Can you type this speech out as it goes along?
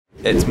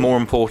it's more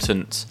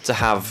important to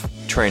have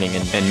training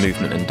in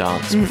movement and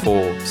dance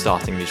before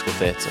starting musical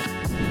theatre.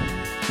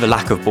 The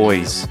lack of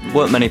boys,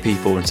 weren't many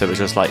people, and so it was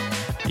just like,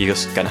 you're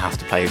just going to have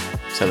to play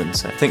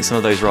so-and-so. I think some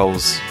of those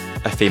roles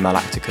a female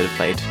actor could have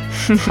played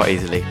quite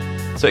easily.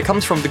 So it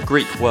comes from the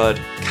Greek word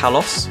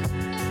kalos,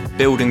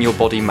 building your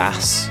body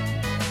mass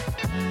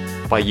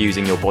by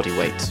using your body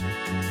weight.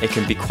 It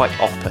can be quite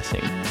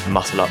off-putting.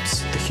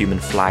 Muscle-ups, the human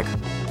flag,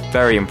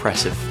 very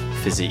impressive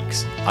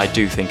physiques. I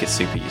do think it's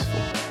super useful.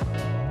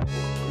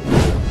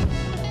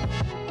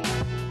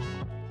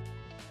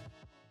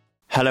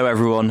 Hello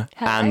everyone,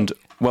 and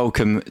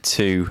welcome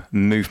to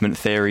Movement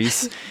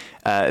Theories.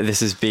 This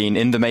has been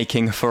in the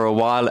making for a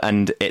while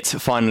and it's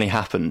finally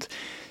happened.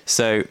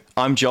 So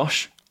I'm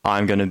Josh,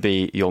 I'm going to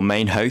be your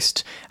main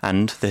host,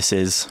 and this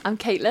is... I'm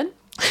Caitlin.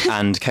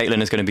 And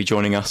Caitlin is going to be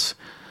joining us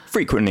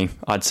frequently,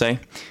 I'd say,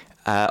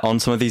 on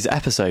some of these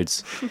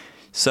episodes.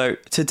 So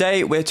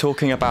today we're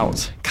talking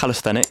about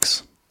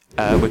calisthenics.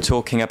 We're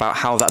talking about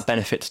how that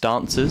benefits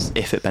dancers,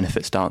 if it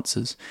benefits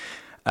dancers.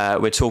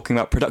 We're talking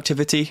about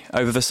productivity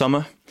over the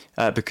summer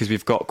because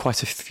we've got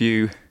quite a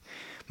few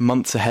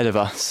months ahead of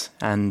us.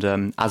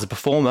 And as a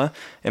performer,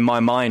 in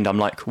my mind, I'm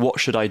like, what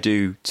should I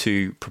do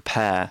to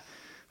prepare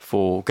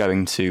for I'm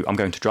going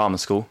to drama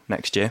school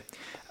next year.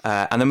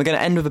 And then we're going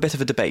to end with a bit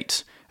of a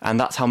debate. And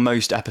that's how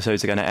most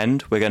episodes are going to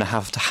end. We're going to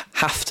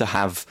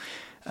have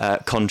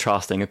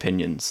contrasting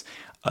opinions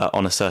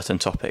on a certain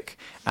topic.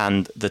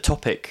 And the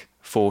topic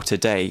for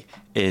today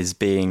is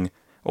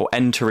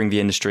entering the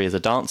industry as a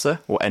dancer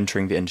or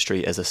entering the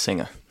industry as a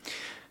singer.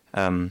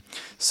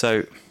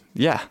 So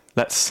yeah,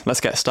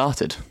 let's get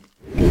started.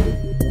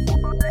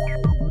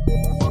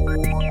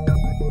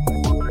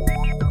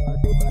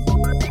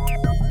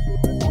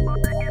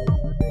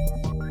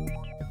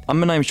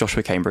 My name's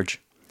Joshua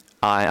Cambridge.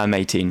 I am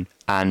 18,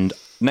 and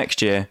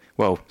next year,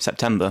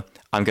 September,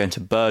 I'm going to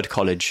Bird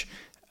College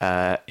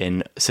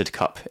in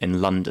Sidcup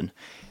in London.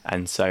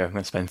 And so I'm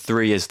going to spend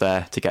 3 years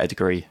there to get a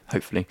degree,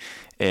 hopefully,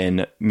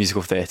 in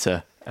musical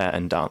theatre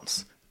and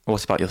dance.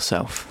 What about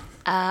yourself?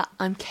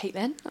 I'm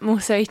Caitlin. I'm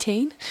also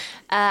 18.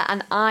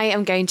 And I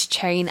am going to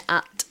train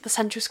at the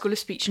Central School of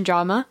Speech and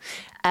Drama,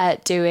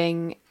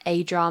 doing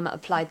a drama,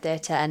 applied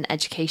theatre and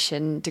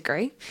education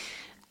degree,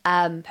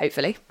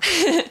 hopefully.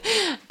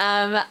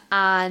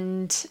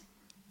 And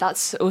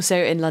that's also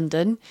in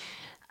London.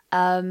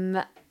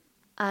 And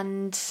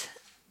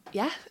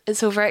yeah,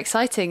 it's all very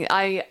exciting.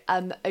 I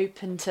am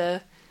open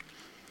to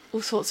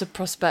all sorts of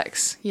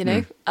prospects, you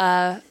know.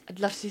 I'd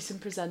love to do some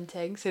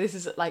presenting. So this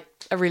is like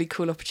a really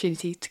cool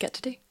opportunity to get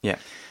to do. Yeah.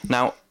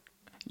 Now,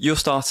 you're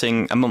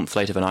starting a month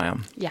later than I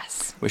am.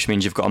 Yes. Which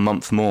means you've got a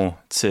month more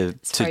to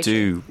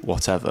do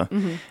whatever.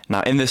 Mm-hmm.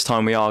 Now, in this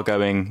time we're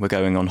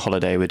going on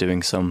holiday. We're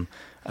doing some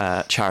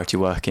charity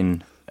work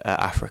in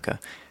Africa.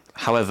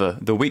 However,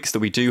 the weeks that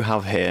we do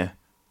have here,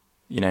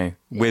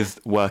 with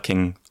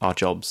working our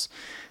jobs,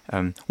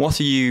 what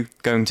are you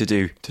going to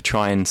do to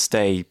try and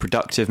stay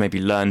productive,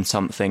 maybe learn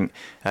something,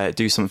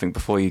 do something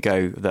before you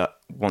go that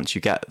once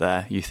you get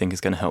there you think is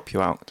going to help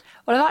you out?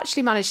 Well, I've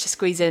actually managed to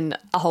squeeze in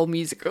a whole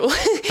musical.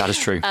 That is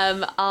true.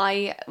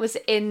 I was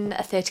in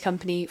a theatre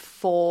company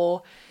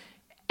for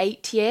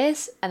 8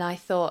 years and I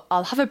thought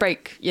I'll have a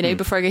break,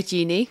 before I go to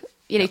uni.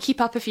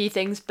 Keep up a few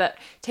things, but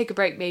take a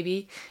break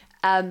maybe.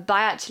 But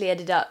I actually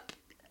ended up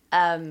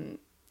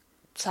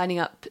signing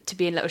up to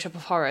be in Little Shop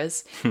of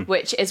Horrors,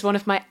 which is one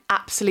of my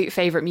absolute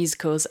favourite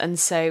musicals. And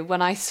so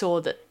when I saw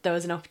that there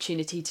was an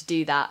opportunity to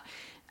do that,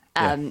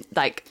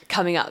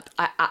 coming up,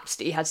 I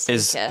absolutely had to take it.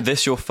 Is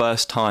this your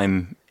first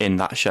time in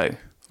that show?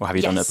 Or have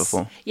you done it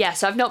before? Yeah,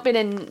 so I've not been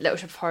in Little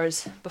Shop of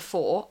Horrors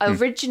before. I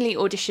originally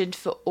auditioned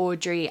for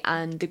Audrey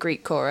and the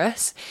Greek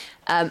chorus,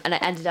 and I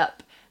ended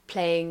up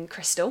playing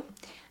Crystal,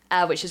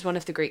 which is one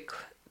of the Greek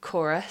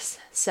chorus.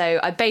 So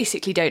I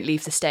basically don't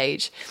leave the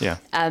stage. Yeah.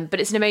 But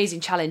it's an amazing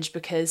challenge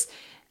because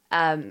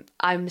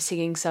I'm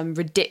singing some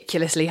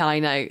ridiculously high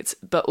notes,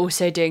 but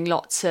also doing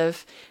lots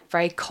of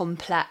very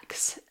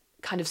complex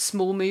kind of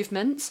small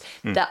movements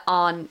that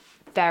aren't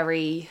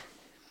very,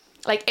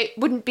 it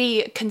wouldn't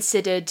be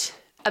considered,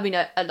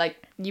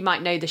 you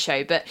might know the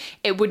show, but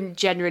it wouldn't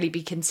generally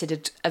be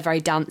considered a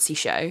very dancey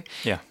show.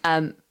 Yeah.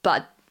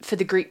 But for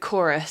the Greek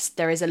chorus,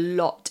 there is a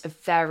lot of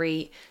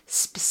very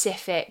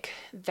specific,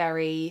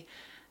 very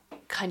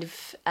kind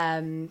of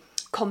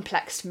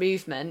complex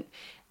movement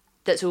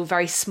that's all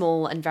very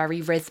small and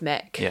very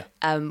rhythmic,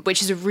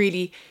 which is a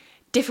really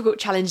difficult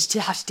challenge to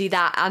have to do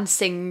that and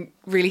sing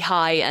really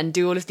high and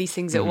do all of these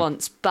things at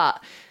once.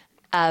 But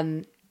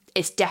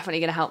it's definitely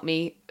going to help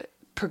me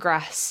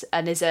progress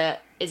and is a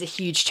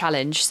huge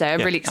challenge. So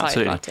I'm really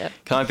excited about it.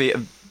 Can I be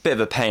a bit of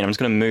a pain? I'm just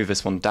going to move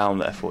this one down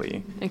there for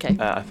you. Okay.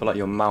 I feel like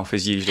your mouth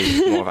is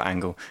usually more of an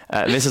angle.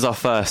 This is our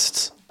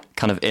first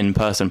kind of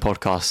in-person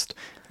podcast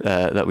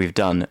that we've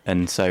done,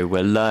 and so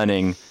we're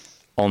learning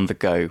on the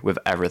go with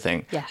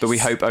everything. Yes. But we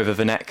hope over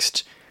the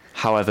next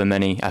however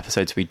many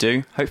episodes we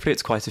do, hopefully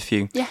it's quite a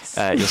few,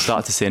 you'll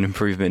start to see an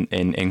improvement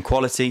in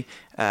quality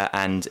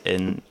and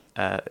in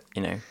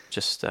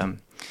just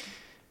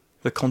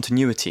the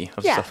continuity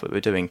of Yeah. stuff that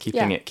we're doing,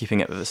 keeping Yeah.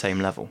 it at the same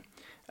level.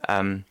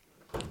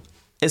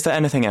 Is there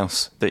anything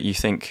else that you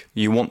think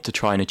you want to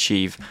try and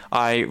achieve?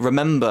 I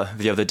remember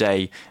the other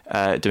day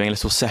doing a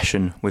little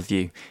session with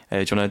you. Do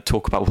you want to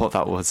talk about what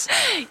that was?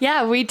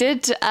 Yeah, we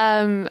did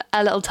a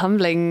little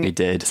tumbling We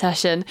did.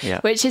 session, Yeah.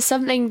 which is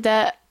something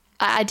that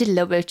I did a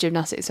little bit of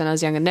gymnastics when I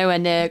was younger, nowhere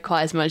near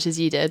quite as much as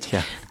you did.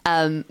 Yeah.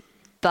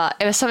 But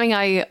it was something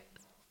I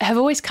have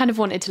always kind of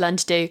wanted to learn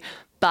to do,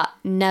 but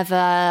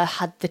never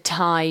had the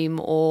time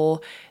or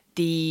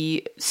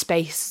the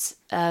space.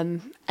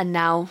 And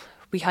now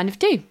we kind of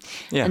do.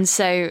 Yeah. And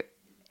so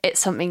it's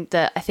something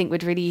that I think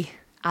would really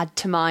add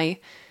to my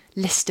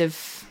list of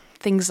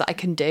things that I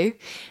can do.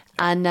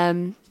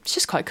 And it's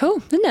just quite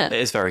cool, isn't it? It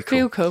is very cool.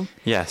 Real cool.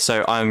 Yeah,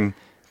 so I'm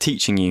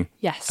teaching you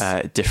Yes.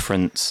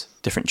 different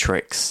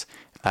tricks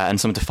and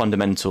some of the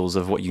fundamentals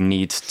of what you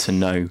need to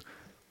know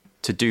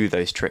to do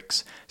those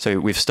tricks. So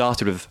we've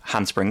started with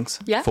handsprings,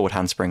 Yeah. forward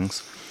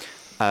handsprings.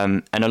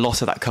 And a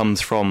lot of that comes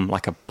from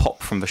like a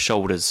pop from the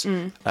shoulders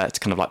to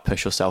kind of like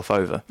push yourself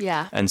over.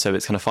 Yeah. And so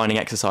it's kind of finding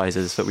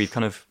exercises that we've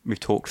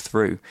talked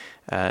through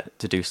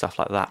to do stuff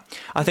like that.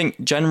 I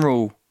think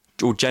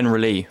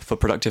generally for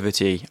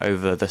productivity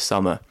over the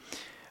summer,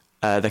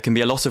 there can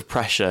be a lot of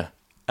pressure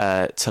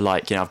to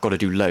like, I've got to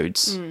do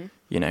loads,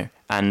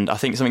 and I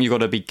think something you've got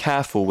to be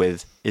careful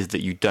with is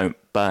that you don't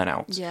burn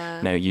out.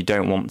 Yeah. You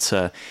don't want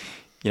to,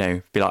 be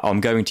like, oh,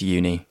 I'm going to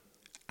uni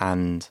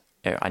and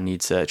I need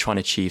to try and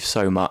achieve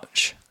so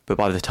much. But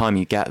by the time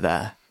you get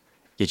there,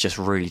 you're just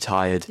really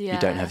tired. Yeah. You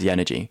don't have the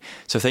energy.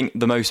 So I think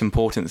the most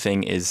important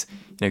thing is,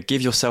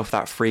 give yourself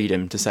that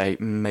freedom to say,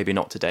 maybe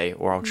not today,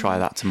 or I'll try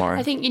that tomorrow.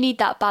 I think you need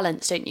that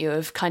balance, don't you,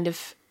 of kind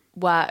of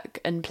work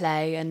and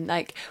play. And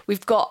like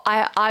we've got,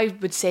 I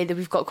would say that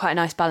we've got quite a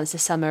nice balance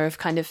this summer of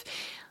kind of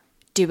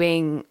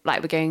doing,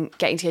 like getting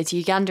to go to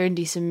Uganda and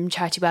do some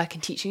charity work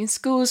and teaching in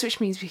schools, which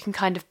means we can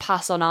kind of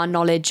pass on our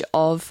knowledge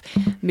of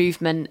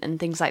movement and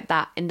things like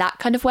that in that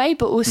kind of way,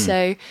 but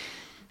also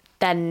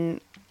then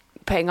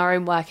putting our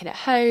own work in at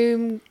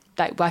home,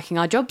 like working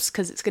our jobs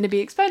because it's going to be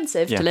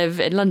expensive to live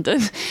in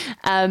London.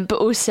 But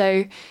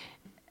also,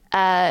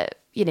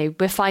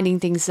 we're finding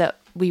things that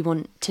we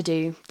want to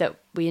do that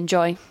we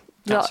enjoy.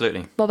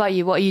 Absolutely. What about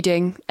you? What are you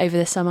doing over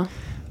this summer?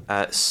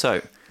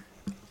 So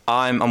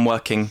I'm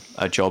working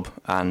a job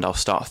and I'll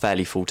start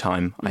fairly full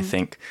time, I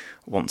think,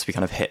 once we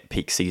kind of hit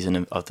peak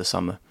season of the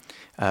summer.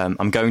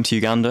 I'm going to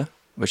Uganda,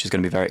 which is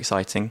going to be very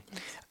exciting.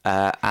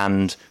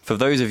 And for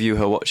those of you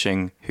who are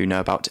watching who know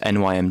about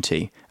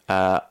NYMT,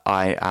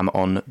 I am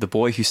on The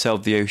Boy Who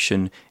Sailed the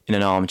Ocean in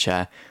an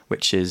Armchair,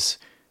 which is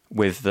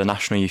with the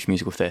National Youth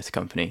Musical Theatre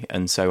Company.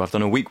 And so I've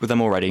done a week with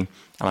them already,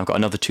 and I've got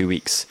another 2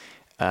 weeks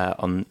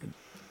on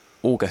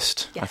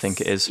August, I think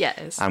it is. Yeah,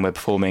 it is. And we're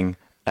performing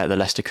at the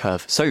Leicester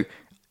Curve. So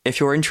if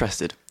you're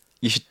interested,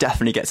 you should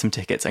definitely get some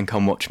tickets and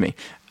come watch me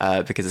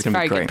because it's going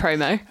to be great. Very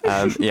good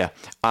promo. Yeah,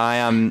 I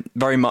am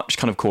very much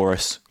kind of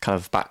chorus, kind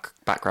of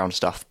background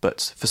stuff.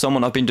 But for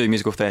someone, I've been doing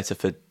musical theatre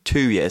for 2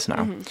 years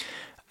now.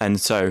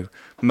 And so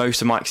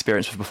most of my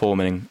experience with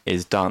performing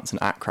is dance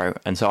and acro.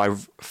 And so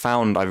I've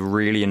found I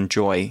really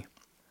enjoy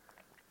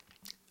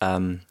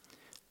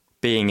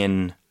being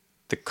in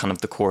the kind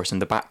of the chorus in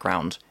the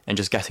background and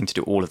just getting to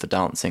do all of the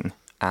dancing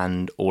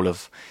and all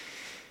of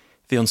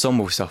the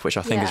ensemble stuff, which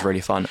I think is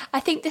really fun. I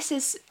think this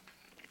is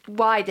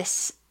why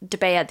this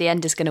debate at the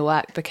end is going to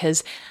work,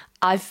 because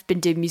I've been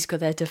doing musical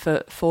theatre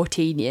for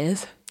 14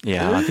 years.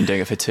 Yeah, I've been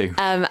doing it for 2.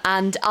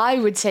 And I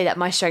would say that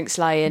my strengths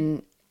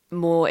lie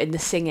more in the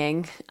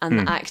singing and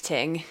the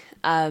acting.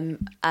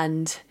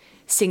 And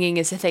singing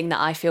is the thing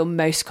that I feel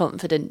most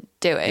confident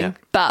doing. Yeah.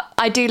 But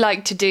I do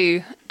like to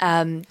do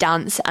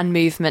dance and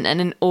movement.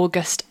 And in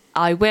August,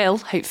 I will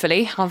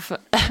hopefully have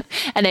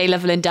an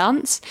A-level in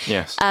dance.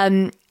 Yes.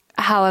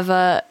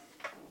 However,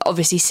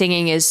 obviously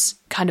singing is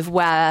kind of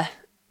where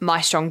my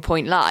strong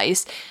point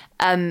lies.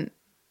 But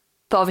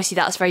obviously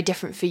that's very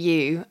different for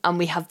you, and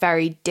we have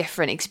very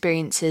different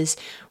experiences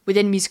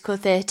within musical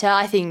theatre.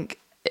 I think,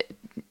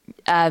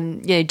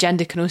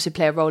 gender can also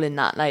play a role in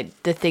that.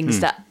 Like the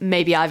things that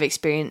maybe I've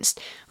experienced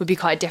would be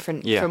quite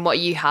different from what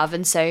you have.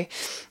 And so...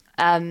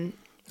 an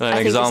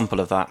example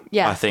of that,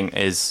 I think,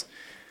 is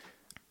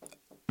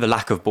the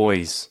lack of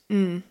boys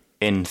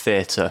in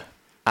theatre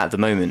at the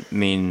moment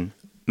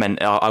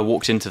meant I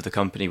walked into the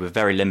company with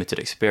very limited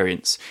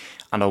experience,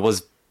 and I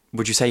was,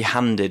 would you say,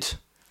 handed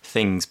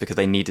things because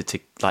they needed to,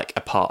 like,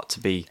 a part to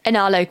be... In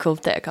our local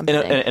theatre company.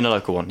 In a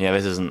local one, yeah,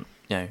 this isn't,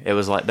 it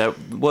was like there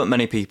weren't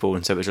many people,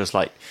 and so it was just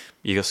like,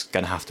 you're just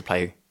going to have to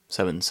play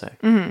so-and-so.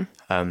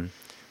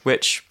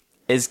 Which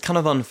is kind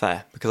of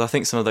unfair, because I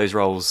think some of those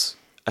roles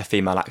a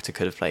female actor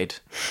could have played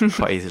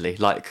quite easily,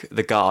 like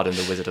the guard in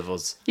The Wizard of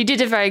Oz. You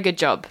did a very good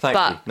job. Thank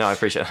you. No, I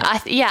appreciate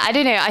that. I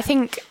don't know. I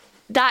think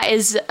that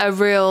is a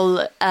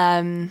real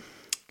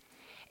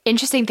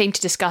interesting thing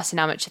to discuss in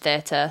amateur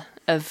theatre,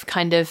 of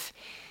kind of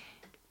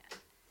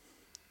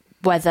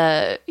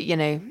whether,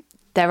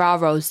 there are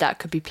roles that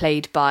could be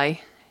played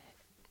by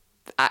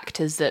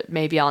actors that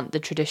maybe aren't the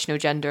traditional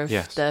gender of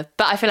Yes. but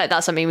I feel like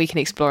that's something we can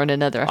explore in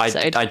another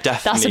episode. I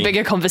definitely, that's a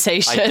bigger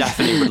conversation. I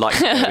definitely would like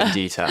to go in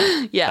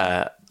detail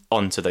Yeah.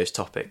 onto those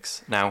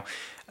topics. Now,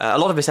 a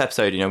lot of this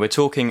episode, we're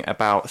talking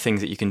about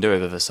things that you can do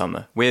over the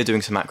summer. We're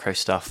doing some macro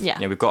stuff. Yeah.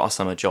 We've got our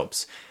summer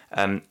jobs.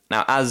 Now,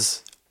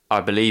 as I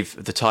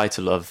believe the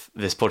title of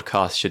this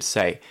podcast should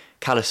say,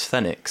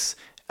 calisthenics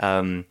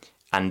and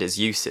its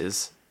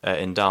uses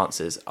in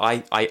dances,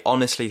 I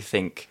honestly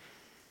think,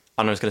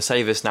 and I was going to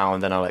say this now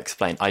and then I'll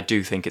explain, I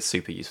do think it's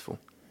super useful.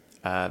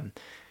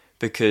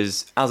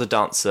 Because as a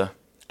dancer,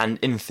 and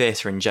in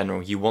theatre in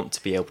general, you want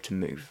to be able to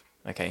move,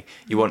 okay?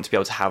 You want to be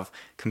able to have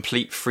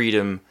complete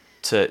freedom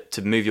to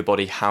move your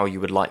body how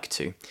you would like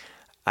to.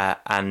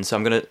 And so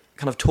I'm going to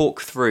kind of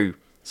talk through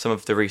some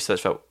of the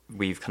research that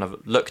we've kind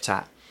of looked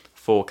at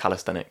for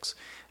calisthenics,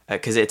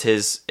 because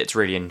it's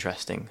really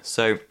interesting.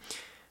 So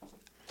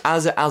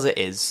as it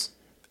is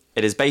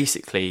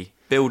basically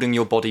building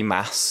your body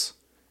mass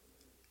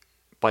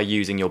by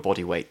using your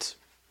body weight.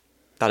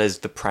 That is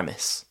the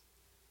premise.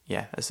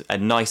 Yeah, it's a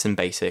nice and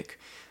basic.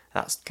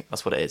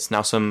 That's what it is.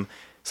 Now some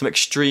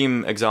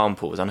extreme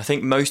examples, and I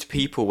think most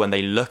people when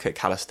they look at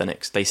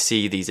calisthenics, they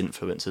see these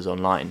influencers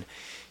online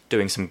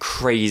doing some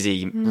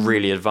crazy,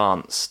 really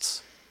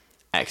advanced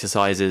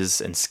exercises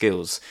and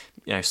skills,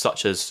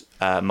 such as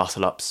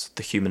muscle ups,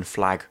 the human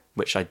flag,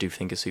 which I do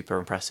think is super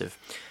impressive.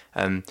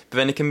 But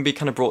then it can be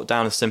kind of brought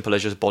down as simple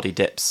as just body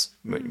dips,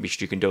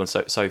 which you can do on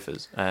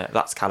sofas.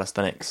 That's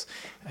calisthenics.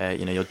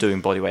 You're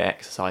doing bodyweight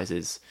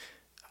exercises,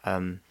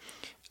 and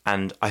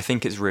I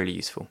think it's really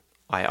useful.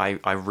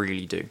 I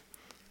really do.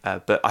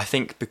 But I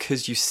think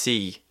because you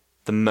see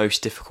the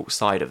most difficult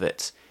side of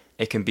it,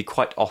 it can be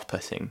quite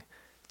off-putting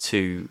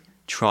to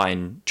try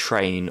and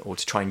train or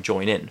to try and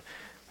join in.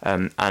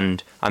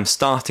 And I'm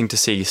starting to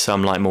see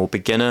some more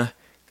beginner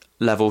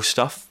level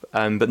stuff,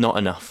 but not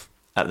enough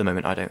at the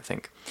moment, I don't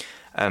think.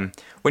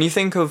 When you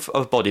think of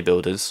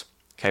bodybuilders,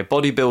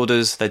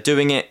 okay, they're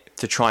doing it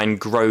to try and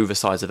grow the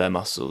size of their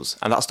muscles,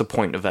 and that's the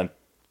point of them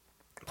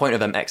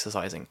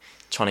exercising,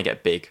 trying to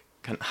get big,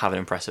 have an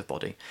impressive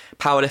body.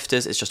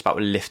 Powerlifters, it's just about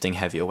lifting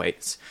heavier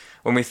weights.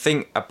 When we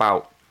think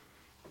about,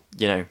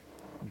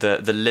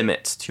 the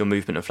limit to your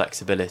movement and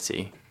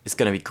flexibility, it's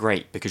going to be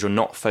great because you're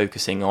not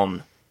focusing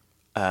on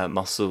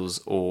muscles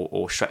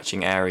or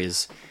stretching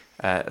areas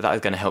that are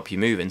going to help you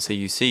move. And so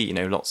you see,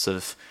 lots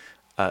of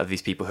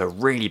these people who are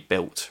really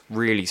built,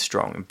 really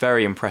strong,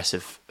 very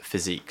impressive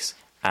physiques,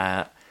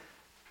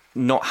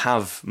 not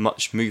have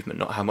much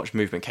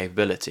movement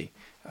capability.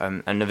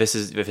 And this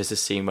is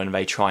seen when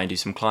they try and do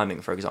some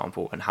climbing, for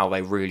example, and how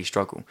they really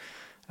struggle.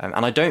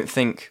 And I don't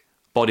think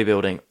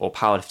bodybuilding or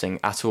powerlifting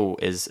at all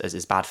is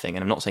a bad thing.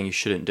 And I'm not saying you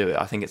shouldn't do it.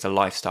 I think it's a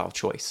lifestyle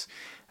choice.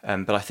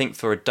 But I think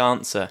for a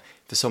dancer,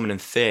 for someone in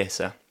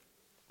theatre,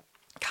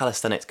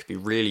 calisthenics could be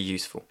really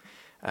useful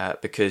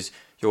because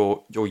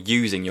you're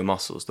using your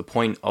muscles. The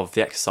point of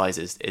the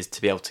exercises is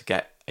to be able to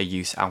get a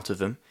use out of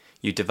them.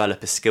 You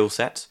develop a skill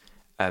set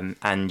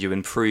and you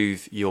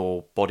improve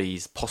your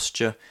body's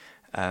posture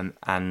and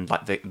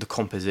the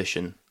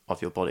composition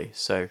of your body.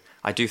 So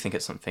I do think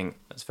it's something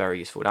that's very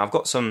useful. Now I've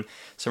got some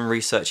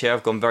research here.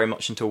 I've gone very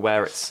much into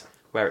where it's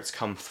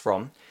come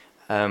from.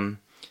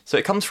 So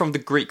it comes from the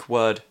Greek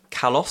word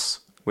kalos,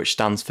 which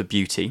stands for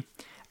beauty,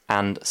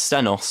 and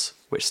stenos,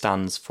 which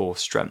stands for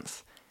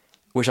strength,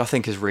 which I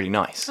think is really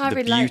nice.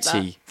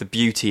 The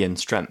beauty and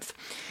strength.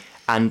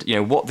 And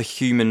what the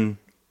human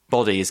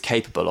body is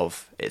capable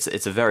of,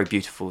 it's a very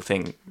beautiful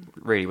thing,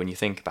 really, when you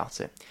think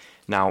about it.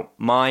 Now,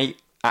 my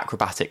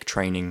acrobatic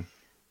training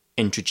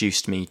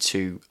introduced me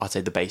to, I'd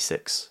say, the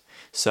basics.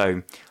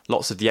 So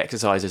lots of the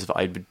exercises that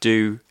I would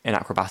do in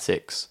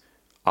acrobatics,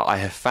 I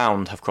have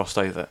found have crossed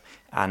over.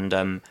 And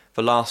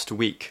the last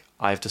week,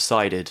 I've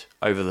decided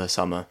over the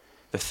summer,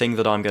 the thing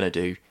that I'm going to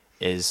do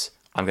is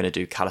I'm going to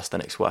do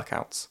calisthenics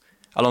workouts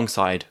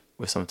alongside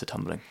with some of the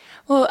tumbling.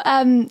 Well,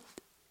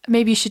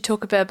 maybe you should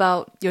talk a bit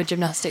about your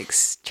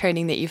gymnastics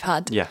training that you've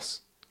had. Yes,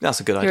 that's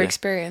a good idea. Your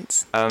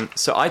experience.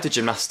 So I did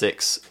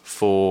gymnastics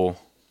for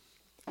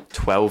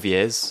 12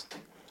 years.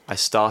 I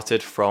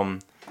started from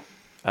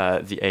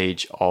the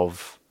age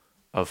of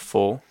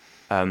 4,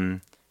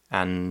 and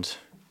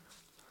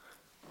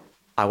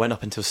I went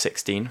up until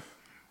 16,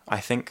 I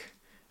think.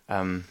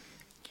 It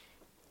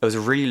was a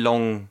really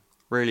long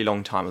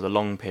time. It was a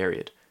long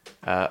period.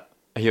 Are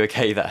you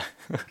okay there?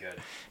 Good.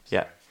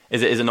 Yeah.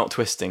 Is it not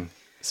twisting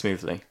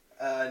smoothly?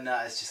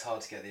 No, it's just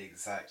hard to get the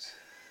exact.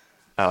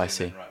 I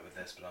see. Right with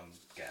this, but I'm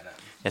getting it.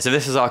 Yeah. So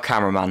this is our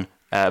cameraman.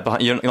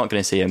 But you're not going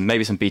to see him.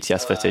 Maybe some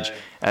BTS footage.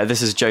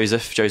 This is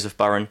Joseph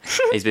Burren.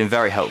 He's been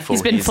very helpful.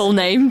 He's full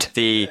named.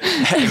 The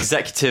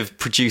executive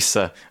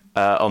producer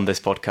on this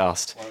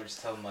podcast. Why don't you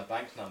just tell them my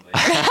bank number?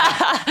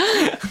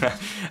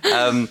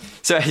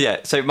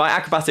 So my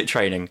acrobatic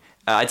training,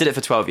 I did it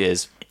for 12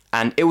 years,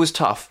 and it was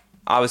tough.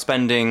 I was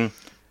spending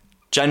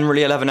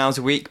generally 11 hours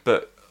a week,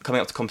 but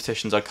coming up to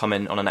competitions, I'd come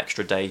in on an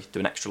extra day, do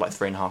an extra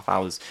 3.5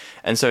 hours,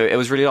 and so it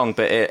was really long.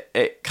 But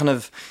it kind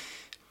of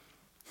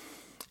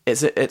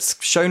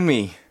it's shown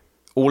me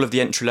all of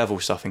the entry level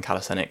stuff in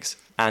calisthenics,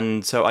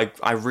 and so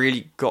I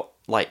really got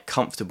like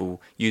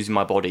comfortable using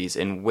my bodies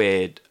in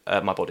weird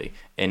and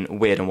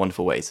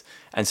wonderful ways.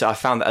 And so I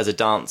found that as a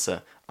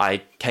dancer,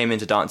 I came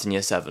into dance in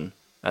year 7.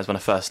 That's when I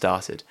first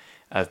started.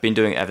 I've been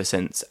doing it ever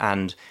since,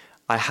 and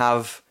I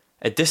have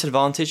a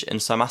disadvantage in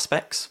some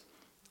aspects,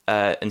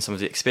 in some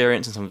of the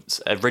experience and some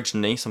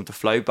of the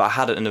flow, but I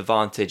had an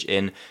advantage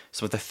in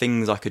some of the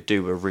things I could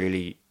do were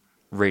really,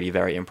 really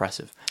very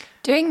impressive.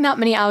 Doing that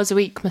many hours a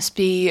week must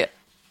be...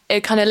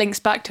 It kind of links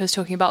back to us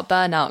talking about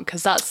burnout,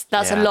 because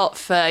that's a lot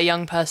for a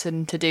young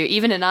person to do.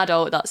 Even an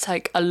adult, that's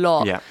like a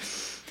lot. Yeah.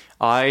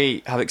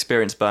 I have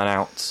experienced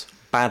burnout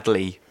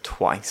badly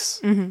twice,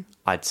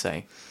 I'd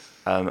say.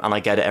 And I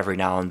get it every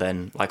now and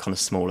then, like on a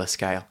smaller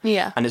scale.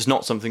 Yeah. And it's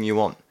not something you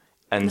want.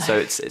 And so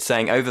it's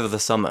saying over the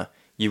summer,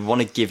 you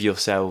want to give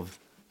yourselves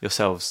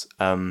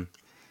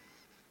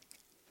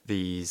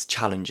these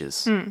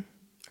challenges.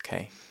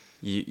 Okay.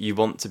 You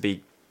want to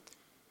be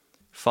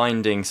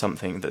finding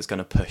something that's going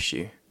to push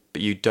you,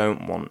 but you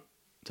don't want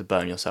to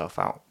burn yourself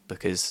out,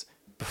 because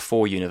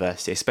before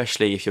university,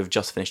 especially if you've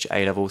just finished your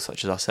A-levels,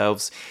 such as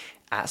ourselves,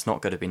 that's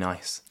not going to be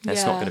nice.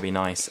 It's not going to be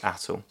nice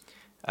at all.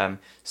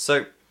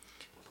 So,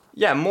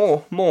 yeah,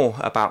 more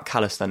about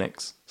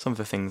calisthenics. Some of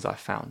the things I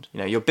found.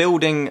 You're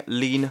building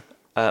lean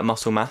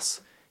muscle mass.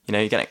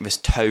 You're getting this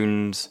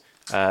toned,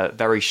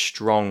 very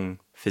strong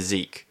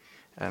physique.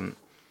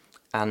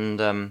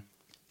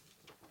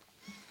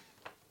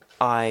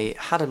 I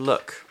had a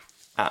look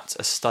at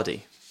a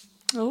study.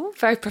 Oh,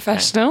 very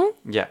professional.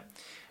 Yeah.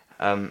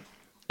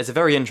 It's a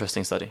very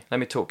interesting study. Let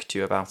me talk to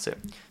you about it.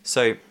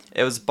 So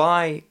it was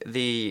by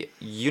the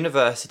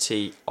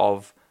University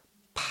of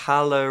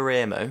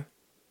Palermo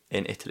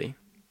in Italy.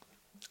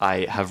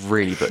 I have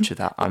really butchered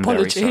that. I'm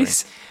very sorry.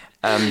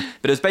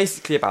 But it was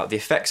basically about the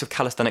effects of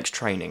calisthenics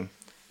training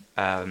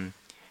on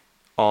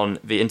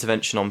the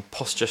intervention on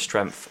posture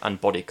strength and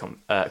body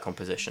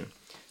composition.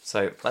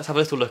 So let's have a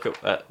little look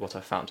at what I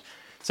found.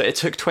 So it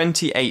took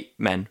 28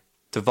 men,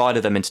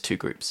 divided them into 2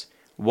 groups.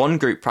 One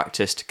group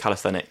practiced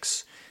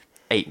calisthenics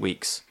 8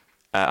 weeks,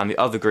 and the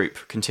other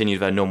group continued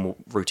their normal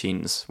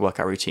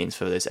workout routines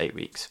for those 8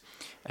 weeks.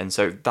 And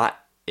so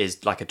that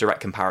is like a direct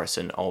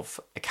comparison of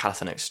a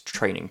calisthenics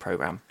training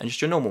program and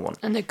just your normal one.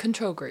 And the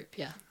control group,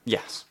 yeah.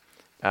 Yes.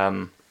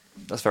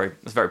 That's very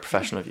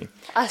professional of you.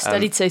 I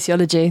studied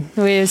sociology.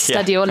 We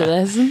study all of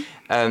this.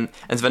 And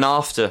so then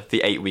after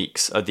the 8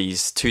 weeks of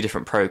these 2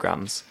 different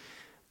programs,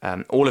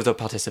 all of the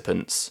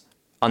participants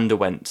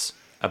underwent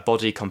a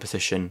body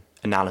composition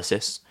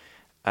analysis,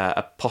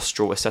 a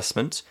postural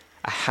assessment,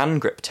 a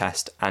hand grip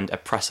test, and a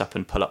press up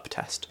and pull up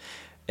test.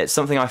 It's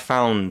something I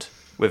found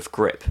with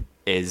grip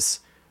is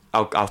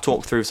I'll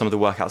talk through some of the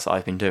workouts that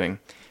I've been doing,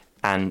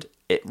 and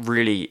it's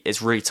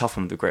really tough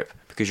on the grip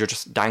because you're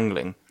just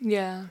dangling.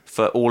 Yeah.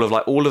 For all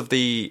of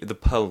the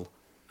pull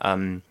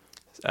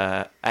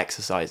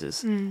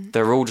exercises,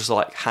 they're all just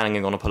like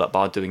hanging on a pull up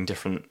bar doing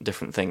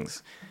different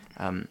things.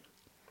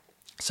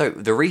 So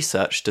the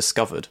research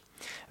discovered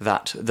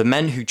that the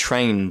men who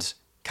trained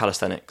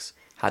calisthenics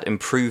had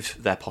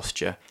improved their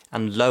posture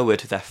and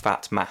lowered their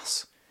fat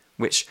mass,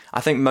 which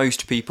I think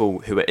most people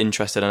who are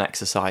interested in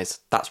exercise,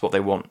 that's what they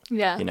want.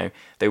 Yeah.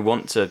 They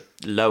want to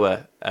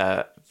lower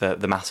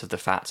the mass of the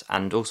fat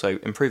and also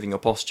improving your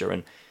posture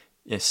and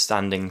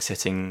standing,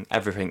 sitting,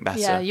 everything better.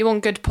 Yeah, you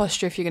want good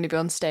posture if you're going to be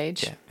on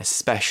stage. Yeah,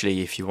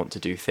 especially if you want to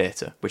do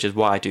theatre, which is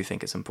why I do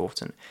think it's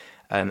important.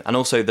 And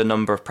also the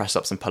number of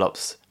press-ups and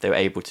pull-ups they were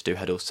able to do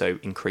had also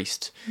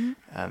increased,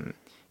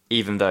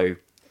 even though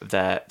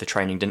the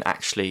training didn't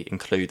actually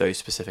include those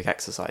specific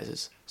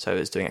exercises. So it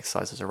was doing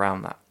exercises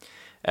around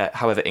that.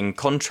 However, in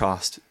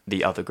contrast,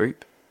 the other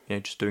group,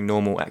 just doing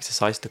normal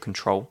exercise to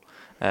control,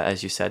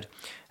 as you said,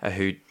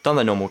 who'd done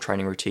their normal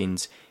training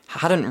routines,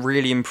 hadn't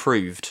really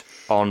improved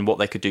on what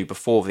they could do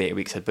before the 8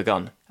 weeks had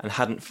begun and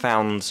hadn't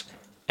found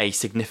a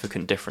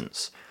significant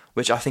difference,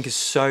 which I think is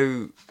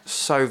so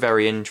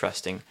very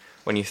interesting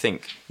when you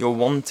think you're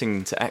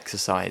wanting to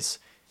exercise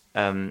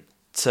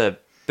to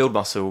build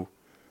muscle,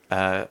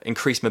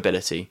 increase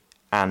mobility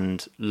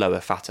and lower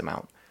fat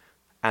amount.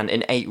 And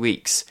in 8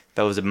 weeks,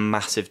 there was a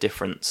massive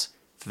difference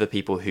for the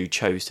people who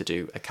chose to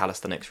do a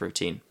calisthenics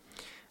routine,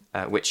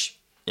 which,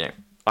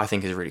 I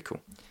think is really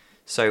cool.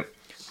 So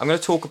I'm going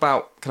to talk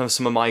about kind of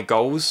some of my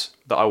goals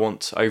that I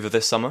want over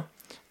this summer.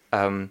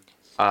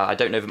 I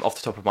don't know them off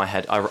the top of my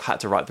head. I had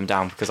to write them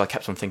down because I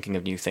kept on thinking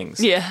of new things.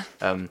 Yeah.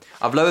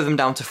 I've lowered them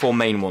down to 4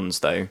 main ones,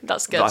 though.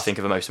 That's good. That I think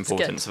are the most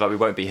important, so that we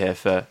won't be here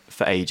for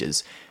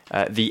ages.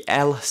 The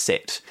L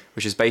sit,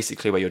 which is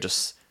basically where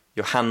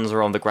your hands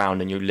are on the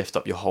ground and you lift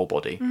up your whole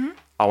body. Mm-hmm.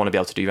 I want to be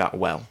able to do that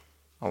well.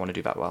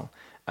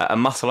 A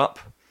muscle up,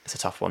 it's a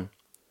tough one.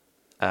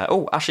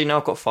 Actually, no,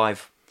 I've got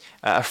 5.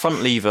 A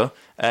front lever.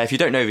 If you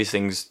don't know these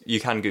things, you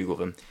can Google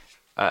them.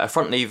 A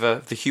front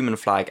lever, the human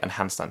flag, and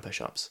handstand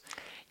push-ups.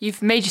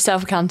 You've made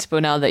yourself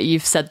accountable now that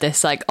you've said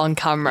this on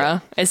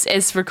camera. Yeah.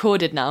 It's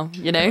recorded now,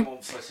 I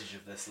want footage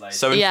of this later.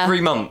 So in Yeah.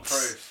 3 months,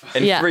 Proof.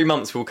 3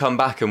 months we'll come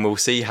back and we'll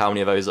see how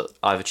many of those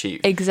I've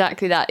achieved.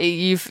 Exactly that.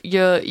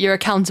 You're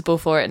accountable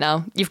for it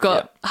now. You've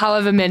got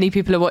however many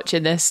people are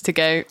watching this to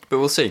go. But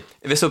we'll see.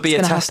 This will be a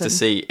It's gonna test to happen.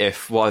 see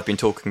if what I've been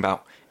talking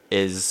about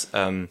is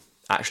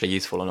actually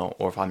useful or not,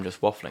 or if I'm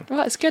just waffling. Well,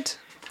 that's good.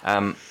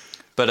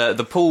 But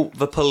the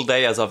pull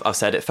day, as I've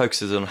said, it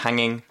focuses on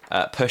hanging.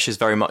 Push is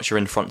very much your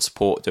in front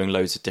support, doing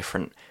loads of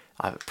different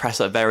press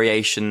up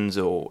variations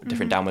or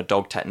different downward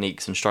dog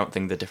techniques and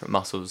strengthening the different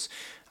muscles.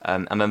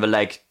 And then the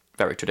leg,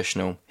 very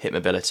traditional, hip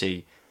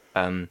mobility,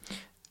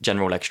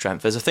 general leg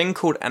strength. There's a thing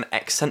called an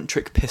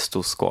eccentric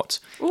pistol squat.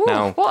 Ooh,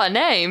 what a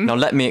name. Now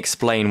let me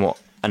explain what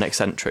an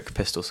eccentric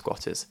pistol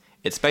squat is.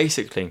 It's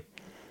basically,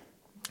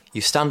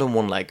 you stand on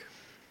one leg,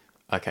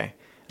 okay,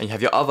 and you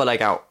have your other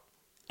leg out,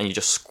 and you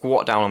just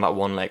squat down on that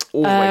one leg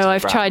all the way to the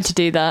I've ground, tried to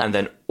do that. and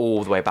then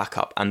all the way back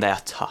up, and they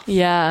are tough.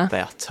 Yeah. They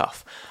are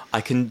tough.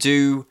 I can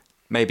do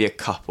maybe a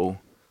couple,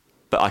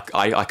 but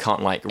I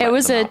can't like. It rep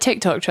was them a out.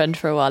 TikTok trend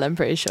for a while, I'm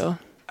pretty sure.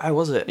 Oh,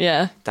 was it?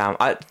 Yeah. Damn.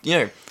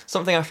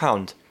 Something I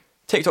found.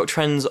 TikTok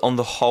trends on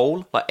the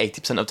whole, like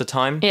 80% of the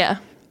time, Yeah.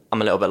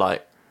 I'm a little bit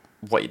like,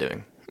 what are you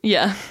doing?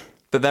 Yeah.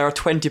 But there are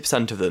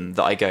 20% of them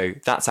that I go,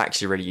 that's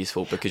actually really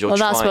useful because you're Well,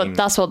 trying.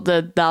 that's what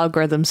the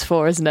algorithm's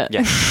for, isn't it?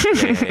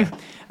 Yeah.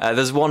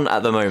 There's one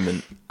at the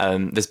moment,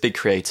 this big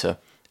creator,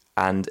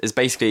 and it's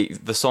basically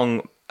the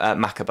song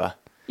Macabre.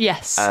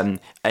 Yes. And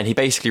he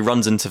basically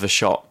runs into the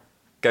shot,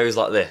 goes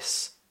like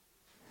this,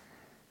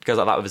 goes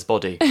like that with his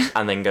body,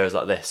 and then goes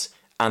like this.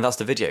 And that's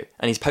the video.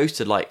 And he's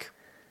posted like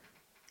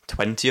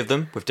 20 of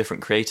them with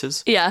different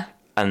creators, yeah.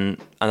 and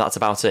that's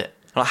about it.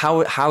 Like,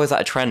 how is that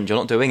a trend? You're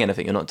not doing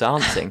anything. You're not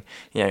dancing.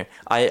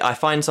 I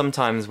find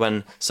sometimes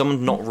when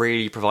someone's not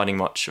really providing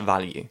much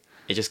value,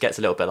 it just gets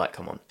a little bit like,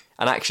 come on.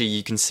 And actually,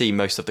 you can see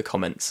most of the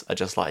comments are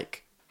just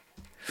like,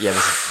 yeah,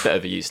 this is a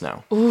bit overused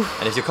now. Ooh.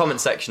 And if your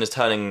comment section is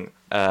turning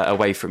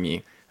away from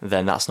you,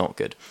 then that's not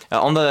good.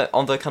 On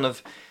the kind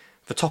of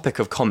the topic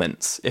of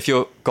comments, if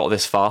you've got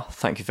this far,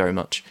 thank you very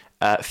much.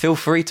 Feel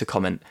free to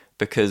comment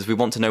because we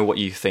want to know what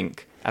you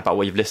think about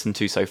what you've listened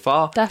to so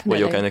far, Definitely. what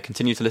you're going to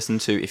continue to listen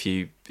to if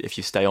you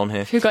stay on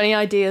here. If you've got any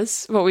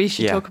ideas, what we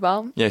should talk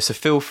about. So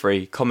feel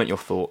free, comment your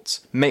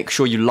thoughts. Make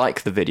sure you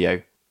like the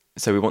video,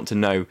 so we want to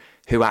know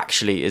who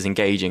actually is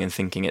engaging and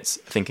thinking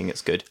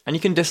it's good. And you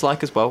can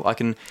dislike as well. I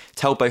can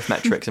tell both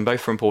metrics, and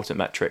both are important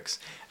metrics.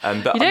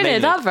 But You don't hear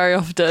that very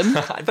often.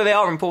 but they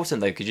are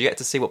important though, because you get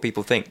to see what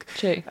people think.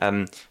 True.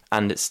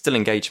 And it's still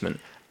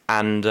engagement.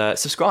 And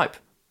subscribe.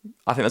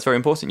 I think that's very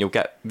important. You'll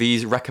get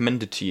these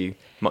recommended to you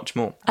much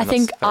more. I And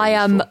think that's very I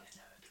am. useful.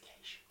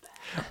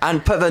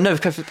 And put the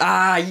notification.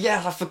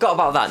 Yes, I forgot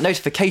about that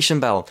notification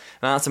bell.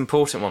 That's an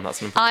important one.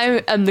 That's an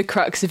important. I am the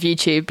crux of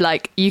YouTube.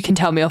 Like, you can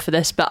tell me off for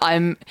this, but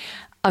I'm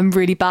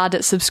really bad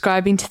at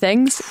subscribing to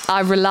things.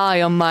 I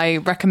rely on my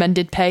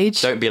recommended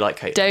page. Don't be like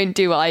Kate. Don't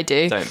do what I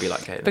do. Don't be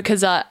like Kate.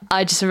 Because I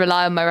just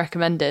rely on my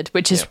recommended,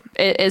 which is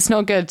it's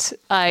not good.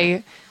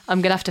 I'm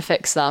gonna have to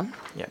fix that.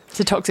 Yeah. It's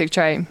a toxic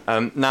trait.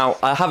 Now,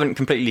 I haven't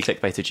completely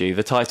clickbaited you.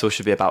 The title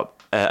should be about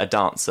a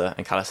dancer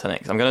and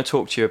calisthenics. I'm going to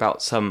talk to you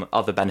about some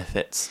other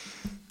benefits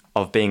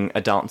of being a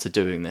dancer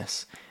doing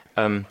this.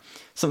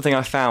 Something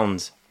I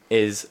found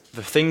is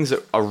the things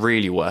that are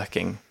really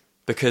working,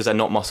 because they're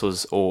not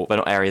muscles or they're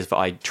not areas that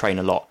I train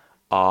a lot,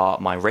 are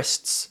my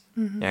wrists.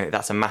 Mm-hmm.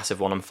 That's a massive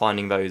one. I'm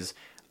finding those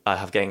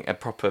have getting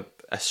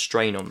a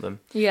strain on them.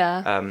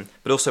 Yeah.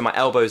 But also my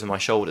elbows and my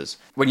shoulders.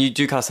 When you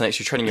do calisthenics,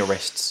 you're training your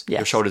wrists,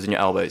 your Yes. shoulders and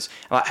your elbows.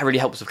 And that really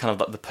helps with kind of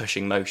like the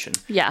pushing motion.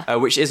 Yeah.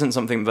 Which isn't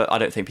something that I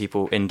don't think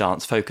people in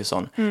dance focus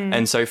on. Hmm.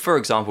 And so, for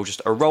example,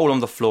 just a roll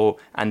on the floor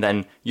and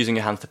then using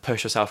your hands to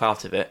push yourself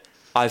out of it.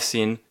 I've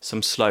seen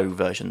some slow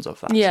versions of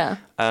that. Yeah.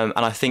 And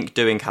I think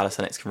doing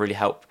calisthenics can really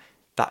help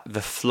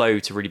the flow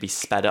to really be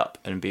sped up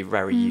and be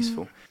very Hmm.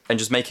 useful. And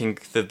just making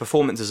the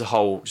performance as a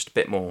whole just a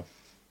bit more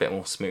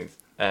smooth.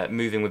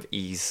 Moving with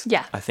ease,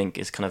 Yeah. I think,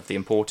 is kind of the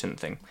important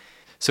thing.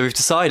 So we've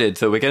decided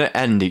that we're going to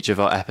end each of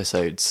our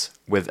episodes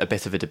with a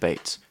bit of a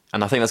debate.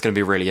 And I think that's going to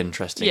be really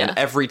interesting. Yeah. And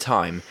every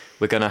time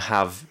we're going to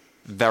have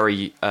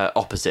very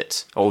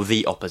opposite or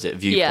the opposite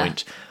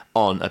viewpoint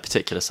on a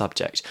particular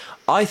subject.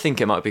 I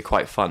think it might be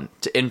quite fun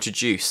to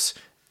introduce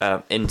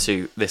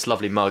into this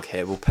lovely mug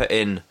here. We'll put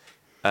in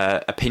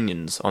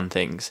opinions on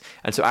things,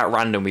 and so at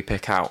random we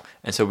pick out,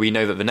 and so we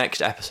know that the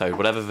next episode,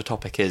 whatever the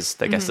topic is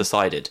that gets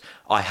decided,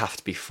 I have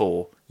to be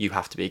for, you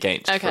have to be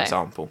against, for Okay.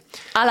 example.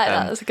 I like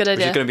that. That's a good Which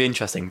idea. is going to be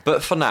interesting.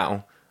 But for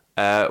now,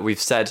 we've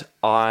said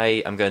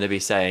I am going to be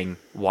saying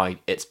why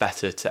it's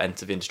better to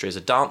enter the industry as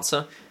a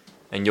dancer,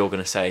 and you're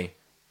going to say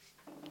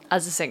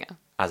As a singer.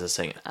 as a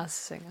singer. As a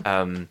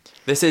singer.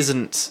 This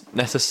isn't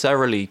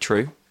necessarily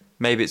true.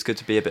 Maybe it's good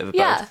to be a bit of a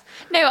Yeah. both.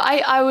 No,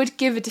 I would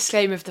give a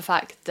disclaimer of the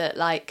fact that,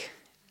 like,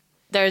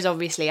 there is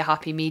obviously a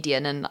happy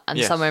median and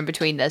Yes. somewhere in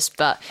between this,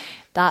 but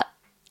that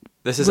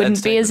This is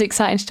wouldn't be as entertainment.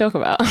 exciting to talk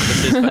about.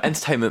 This is for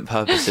entertainment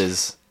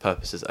purposes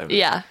only.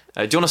 Yeah.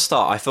 Do you want to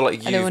start? I feel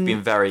like don't you've want-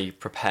 been very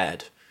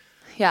prepared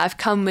Yeah, I've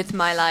come with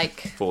my,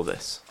 like, for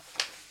this.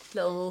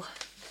 little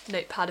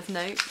notepad of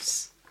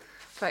notes.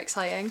 Very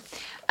exciting.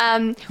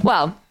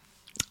 Well,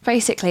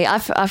 basically,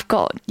 I've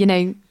got,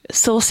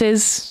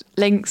 sources,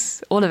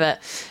 links, all of it.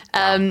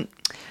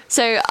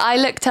 So I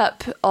looked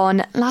up on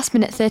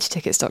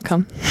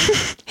lastminute30tickets.com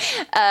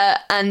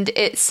and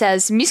it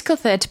says musical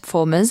theatre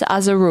performers,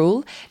 as a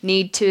rule,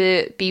 need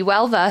to be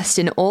well versed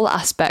in all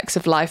aspects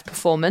of live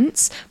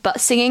performance,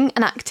 but singing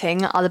and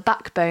acting are the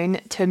backbone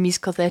to a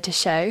musical theatre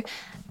show.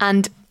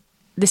 And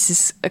this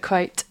is a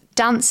quote: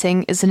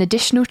 dancing is an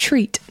additional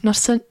treat,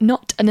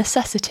 not a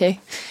necessity,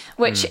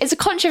 which is a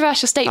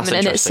controversial statement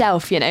in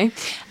itself,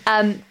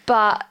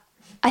 but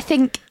I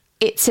think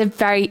it's a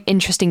very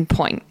interesting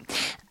point.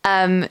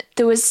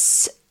 There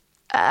was,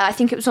 I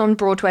think it was on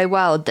Broadway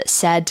World that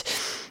said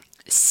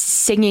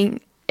singing,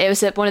 it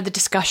was at one of the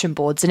discussion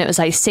boards, and it was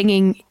like,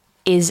 singing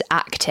is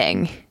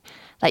acting.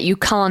 Like, you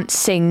can't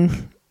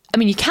sing, I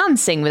mean, you can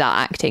sing without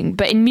acting,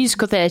 but in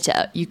musical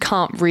theatre, you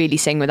can't really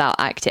sing without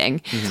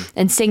acting.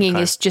 And singing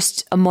is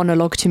just a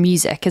monologue to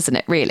music, isn't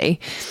it, really?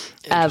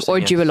 Or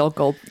a duologue,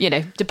 or,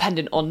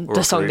 dependent on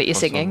the song that you're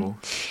singing.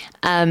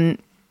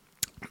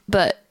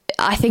 But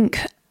I think,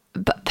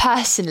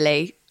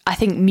 personally, I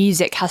think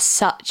music has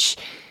such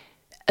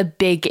a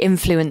big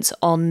influence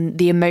on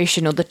the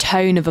emotion or the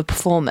tone of a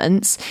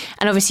performance.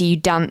 And obviously you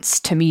dance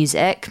to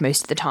music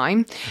most of the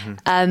time.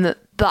 But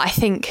I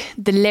think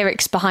the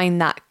lyrics behind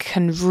that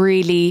can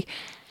really,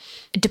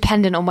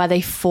 dependent on where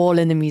they fall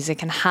in the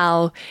music and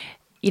how,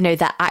 they're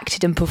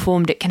acted and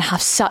performed, it can have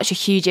such a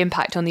huge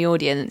impact on the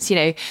audience.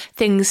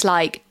 Things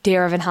like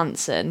Dear Evan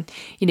Hansen,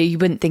 you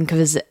wouldn't think of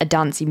as a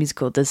dancey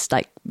musical. There's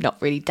like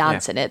not really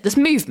dance in it. There's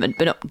movement,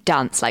 but not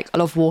dance. Like, I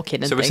love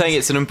walking and So we're things. saying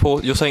it's an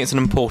important, you're saying it's an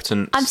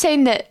important... I'm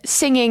saying that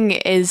singing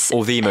is...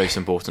 Or the most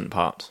important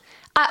part.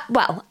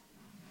 Well,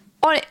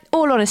 on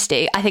all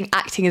honesty, I think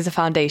acting is a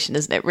foundation,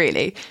 isn't it,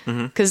 really?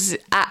 Because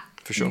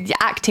for sure,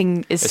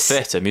 acting is... It's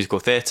theatre, musical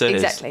theatre.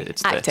 Exactly,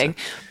 it's acting.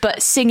 theatre.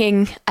 But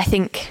singing, I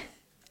think,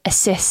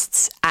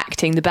 assists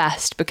acting the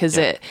best, because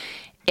I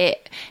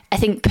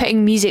think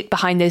putting music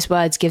behind those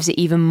words gives it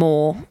even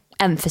more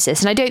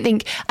emphasis. And I don't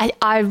think...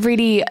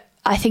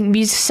 I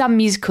think some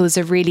musicals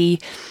are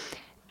really...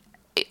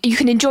 You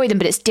can enjoy them,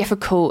 but it's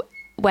difficult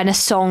when a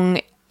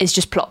song is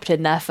just plopped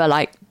in there for,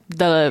 like,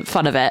 the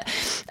fun of it.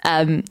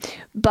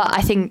 But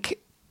I think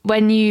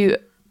when you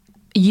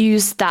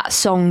use that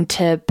song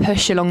to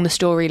push along the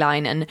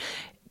storyline and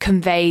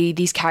convey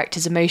these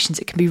characters' emotions,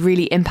 it can be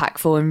really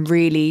impactful and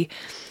really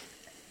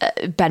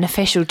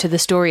beneficial to the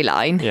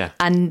storyline. Yeah.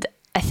 And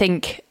I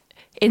think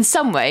in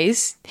some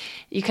ways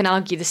you can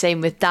argue the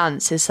same with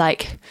dance. It's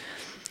like...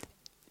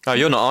 Oh,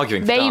 you're not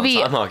arguing for dance,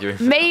 I'm arguing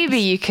for maybe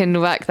dance. you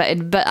can work that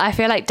in, but I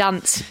feel like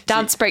dance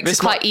breaks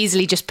are quite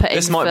easily just put in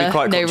This might for be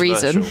quite no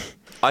reason.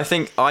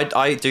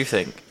 I do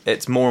think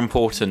it's more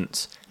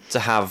important to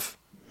have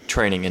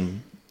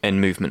training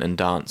in movement and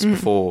dance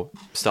before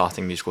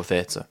starting musical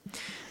theatre.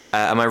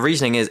 And my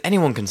reasoning is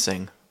anyone can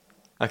sing.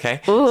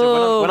 Okay? Ooh,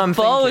 so when I'm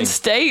bold thinking,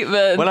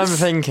 statement. When I'm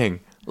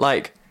thinking,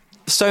 like,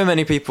 so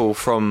many people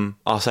from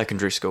our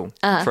secondary school,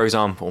 for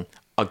example,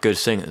 are good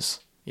singers.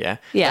 Yeah.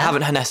 They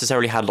haven't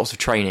necessarily had lots of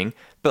training,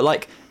 but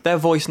like their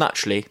voice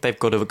naturally, they've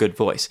got a good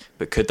voice.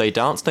 But could they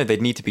dance? No,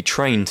 they'd need to be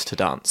trained to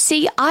dance.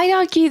 See, I'd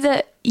argue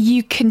that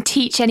you can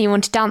teach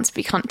anyone to dance, but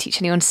you can't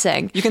teach anyone to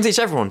sing. You can teach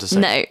everyone to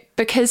sing. No,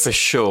 because... For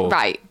sure.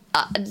 Right.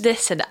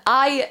 Listen,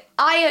 I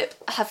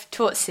have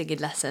taught singing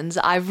lessons.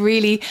 I've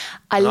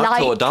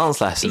taught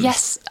dance lessons.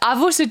 Yes, I've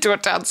also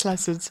taught dance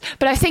lessons.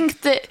 But I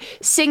think that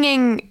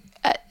singing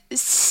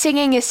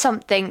is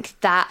something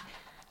that,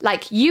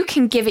 like, you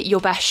can give it your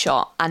best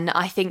shot, and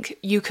I think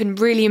you can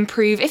really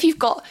improve if you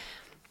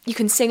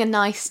can sing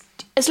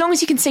as long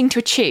as you can sing to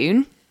a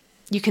tune,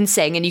 you can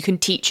sing and you can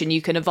teach and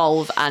you can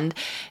evolve. And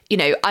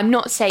I'm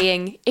not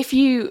saying if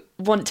you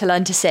want to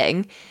learn to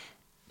sing,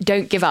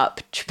 don't give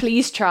up.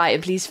 Please try,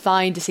 and please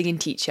find a singing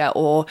teacher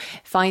or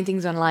find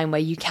things online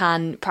where you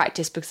can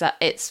practice, because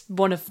it's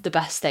one of the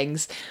best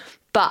things.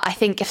 But I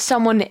think if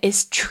someone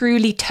is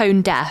truly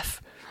tone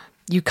deaf,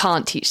 you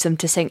can't teach them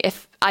to sing.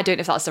 I don't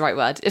know if that's the right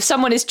word. If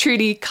someone is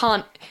truly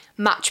can't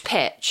match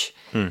pitch,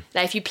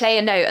 like if you play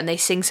a note and they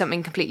sing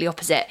something completely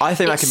opposite, I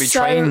think that can be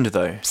trained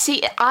though.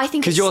 See, I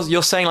think because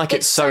you're saying like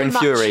it's so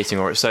infuriating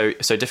or it's so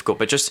difficult,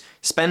 but just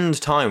spend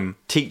time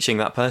teaching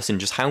that person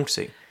just how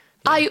to.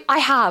 I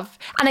have,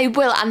 and I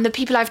will, and the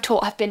people I've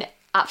taught have been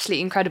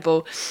absolutely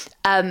incredible.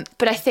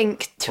 But I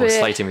think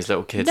slating these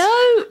little kids.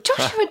 No,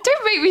 Joshua,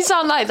 don't make me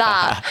sound like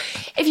that.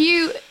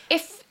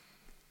 If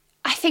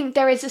I think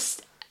there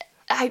is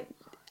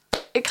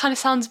it kind of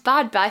sounds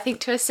bad, but I think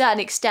to a certain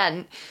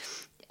extent,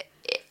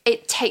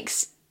 it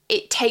takes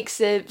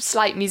a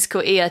slight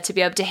musical ear to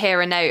be able to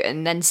hear a note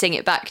and then sing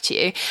it back to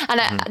you, and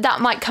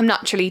that might come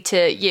naturally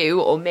to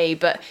you or me,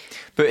 but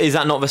is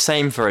that not the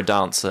same for a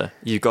dancer?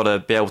 You've got to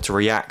be able to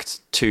react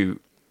to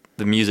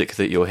the music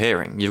that you're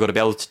hearing. You've got to be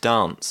able to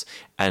dance,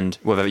 and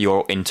whether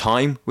you're in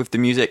time with the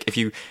music. If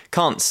you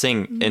can't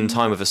sing in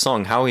time with a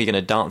song, how are you going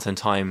to dance in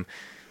time?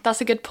 That's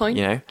a good point.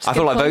 I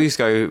feel like those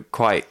go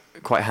quite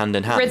hand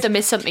in hand. Rhythm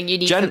is something you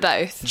need for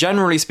both.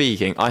 Generally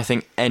speaking, I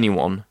think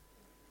anyone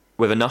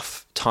with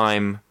enough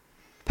time,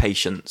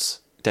 patience,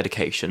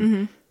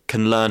 dedication,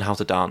 can learn how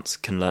to dance,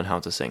 can learn how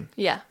to sing.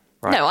 Yeah.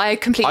 Right. No, I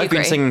completely agree.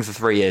 I've been singing for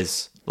 3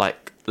 years,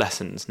 like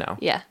lessons now.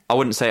 Yeah. I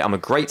wouldn't say I'm a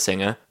great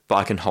singer, but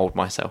I can hold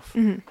myself.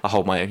 I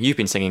hold my own. You've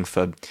been singing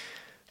for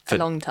A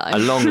long time. a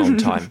long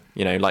time.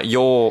 You know, like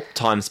your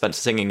time spent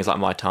singing is like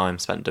my time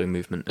spent doing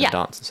movement and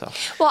dance and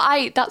stuff.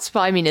 Well, that's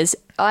what I mean is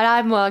when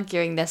I'm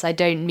arguing this, I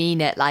don't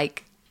mean it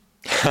like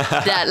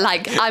that.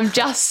 Like I'm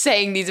just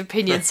saying these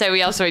opinions so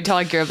we have something to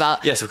argue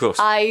about. Yes, of course.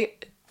 I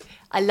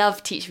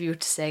love teaching people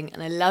to sing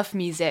and I love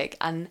music,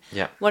 and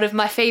one of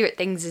my favourite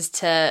things is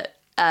to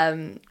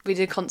we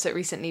did a concert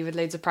recently with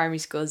loads of primary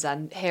schools,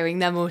 and hearing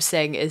them all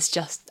sing is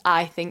just,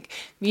 I think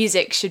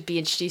music should be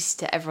introduced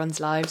to everyone's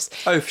lives.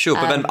 Oh, for sure.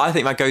 But then I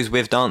think that goes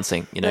with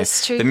dancing, you know.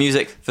 That's true. The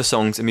music for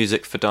songs and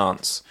music for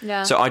dance.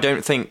 Yeah. So I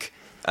don't think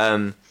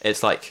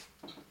it's like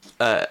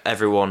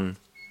everyone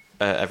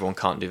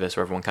can't do this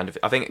or everyone can do it.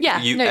 I think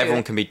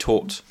everyone can be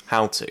taught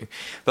how to.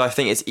 But I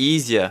think it's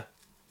easier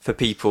for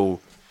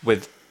people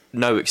with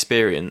no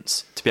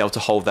experience to be able to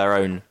hold their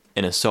own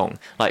in a song.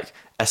 Like,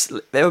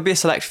 there would be a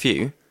select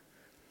few,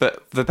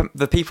 but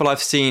the people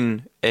I've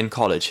seen in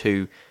college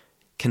who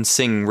can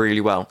sing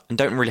really well and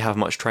don't really have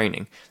much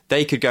training,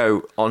 they could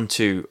go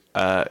onto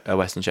a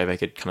Western show, they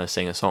could kind of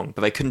sing a song,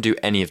 but they couldn't do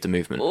any of the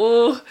movement.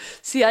 Oh,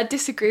 see, I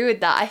disagree with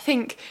that. I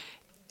think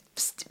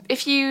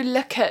if you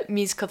look at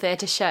musical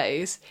theatre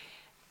shows,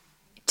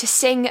 to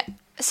sing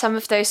some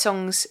of those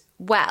songs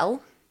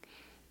well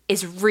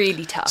is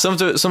really tough. Some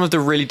of the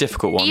really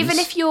difficult ones. Even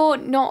if you're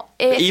not...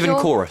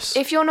 chorus.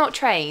 If you're not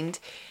trained,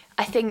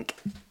 I think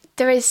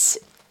there is...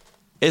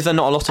 Is there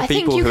not a lot of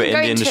people who are in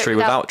the industry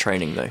without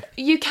training, though?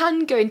 You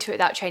can go into it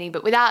without training,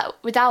 but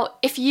without...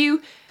 If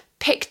you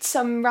picked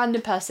some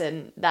random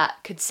person that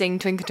could sing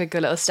Twinkle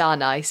Twinkle Little Star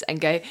nice and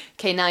go,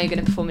 okay, now you're going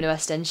to perform in a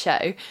West End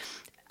show,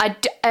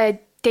 I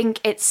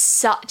think it's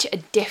such a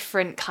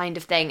different kind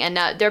of thing. And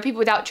there are people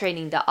without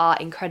training that are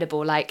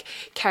incredible, like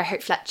Carrie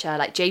Hope Fletcher,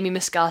 like Jamie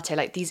Moscato,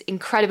 like these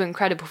incredible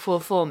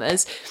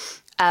performers.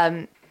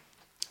 And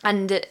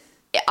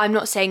I'm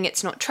not saying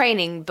it's not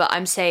training, but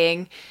I'm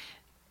saying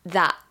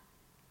that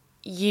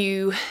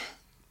you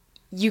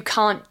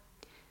can't...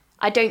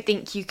 I don't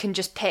think you can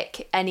just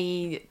pick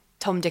any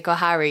Tom, Dick or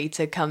Harry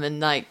to come and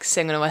like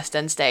sing on a West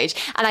End stage.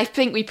 And I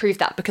think we proved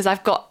that because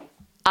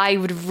I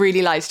would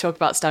really like to talk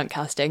about stunt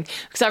casting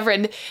because I've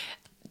written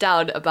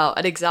down about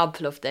an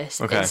example of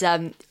this. Okay. It's,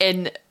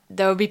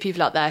 there will be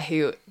people out there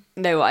who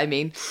know what I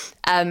mean.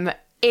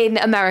 In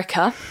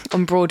America,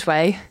 on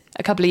Broadway,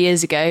 a couple of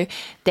years ago,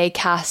 they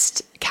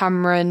cast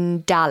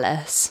Cameron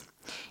Dallas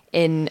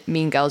in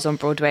Mean Girls on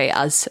Broadway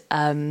as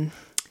Aaron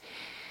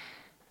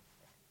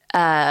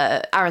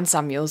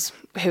Samuels,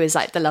 who is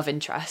like the love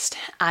interest.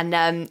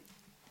 And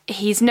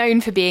he's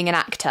known for being an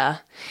actor.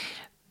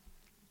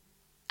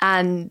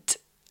 And...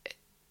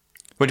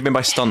 What do you mean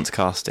by stunt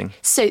casting?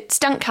 So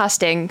stunt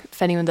casting,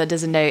 for anyone that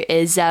doesn't know,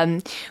 is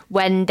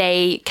when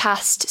they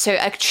cast... So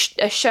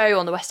a show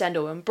on the West End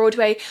or on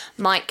Broadway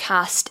might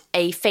cast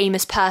a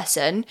famous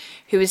person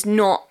who is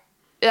not...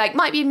 Like,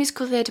 might be a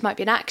musical theatre, might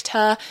be an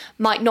actor,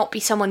 might not be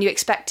someone you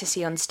expect to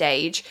see on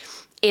stage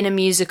in a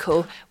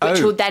musical,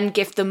 which will then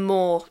give them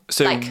more...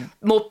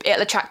 it'll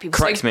attract people.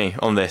 Correct me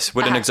on this.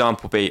 Would an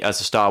example be, as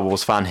a Star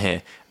Wars fan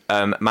here...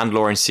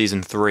 Mandalorian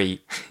season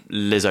 3,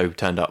 Lizzo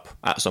turned up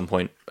at some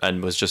point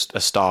and was just a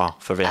star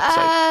for the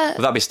episode.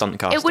 Would that be stunt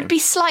casting? It would be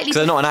slightly... Because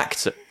they're not an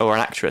actor or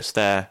an actress,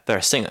 they're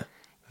a singer.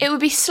 It would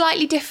be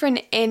slightly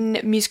different in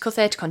musical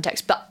theatre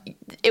context, but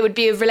it would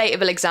be a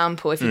relatable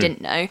example if you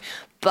didn't know.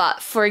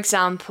 But, for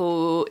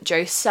example,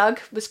 Joe Sugg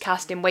was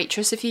cast in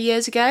Waitress a few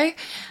years ago,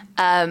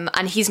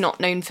 and he's not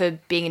known for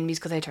being in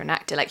musical theatre or an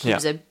actor. Like, he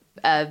was a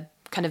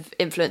kind of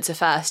influencer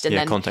first, and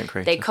then content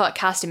creator. They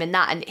cast him in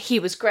that, and he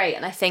was great.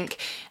 And I think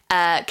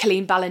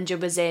Colleen Ballinger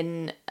was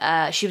in...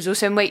 she was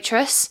also in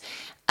Waitress,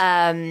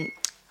 and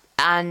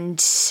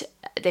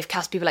they've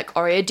cast people like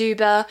Oria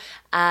Duba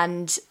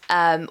and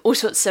all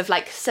sorts of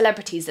like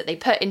celebrities that they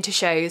put into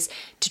shows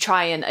to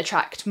try and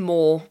attract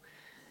more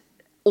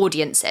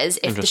audiences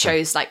if the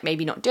show's like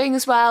maybe not doing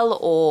as well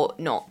or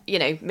not,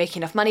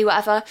 making enough money,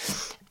 whatever.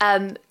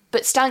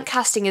 But stunt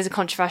casting is a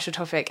controversial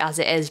topic as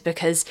it is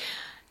because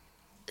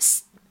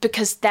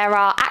there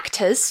are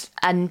actors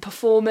and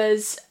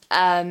performers,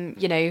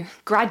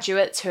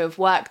 graduates who have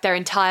worked their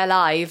entire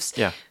lives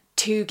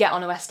to get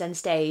on a West End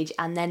stage,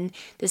 and then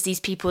there's these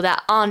people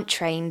that aren't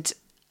trained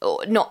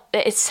or not.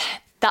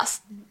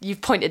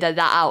 You've pointed that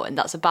out, and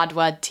that's a bad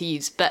word to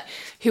use, but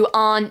who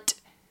aren't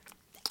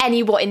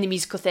anywhat in the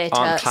musical theatre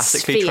aren't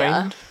classically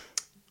sphere.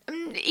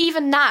 Trained?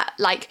 Even that,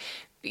 like,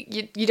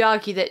 you'd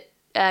argue that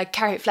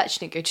Carrie Hope Fletcher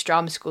didn't go to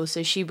drama school,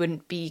 so she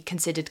wouldn't be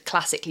considered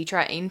classically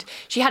trained.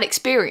 She had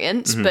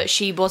experience, but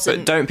she wasn't...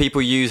 But don't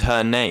people use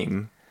her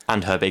name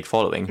and her big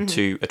following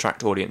to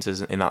attract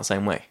audiences in that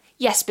same way?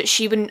 Yes, but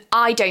she wouldn't...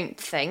 I don't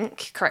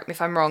think, correct me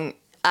if I'm wrong,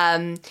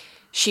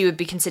 she would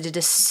be considered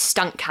a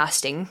stunt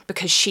casting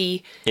because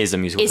she Is a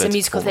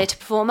musical theatre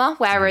performer,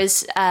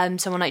 whereas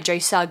someone like Joe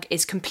Sugg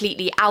is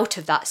completely out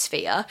of that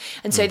sphere.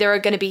 And so there are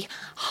going to be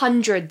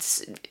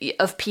hundreds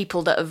of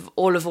people that have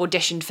all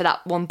auditioned for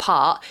that one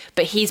part,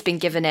 but he's been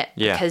given it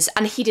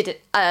and he did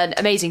an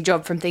amazing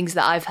job from things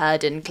that I've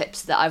heard and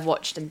clips that I've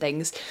watched and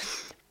things.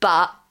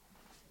 But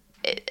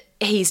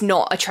he's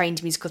not a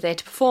trained musical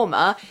theatre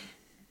performer,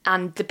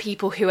 and the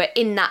people who are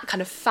in that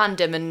kind of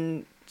fandom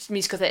and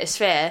musical theatre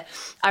sphere,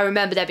 I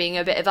remember there being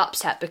a bit of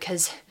upset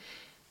because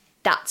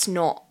that's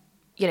not,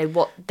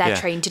 what they're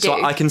trained to do.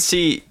 So I can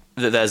see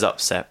that there's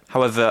upset.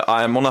 However,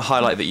 I want to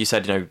highlight that you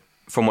said,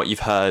 from what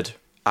you've heard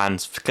and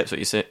clips that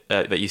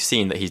you've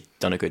seen, that he's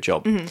done a good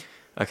job. Mm-hmm.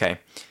 Okay.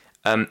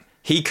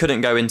 He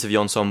couldn't go into the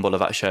ensemble of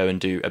that show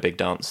and do a big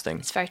dance thing.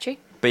 It's very true.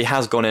 But he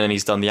has gone in and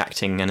he's done the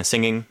acting and a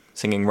singing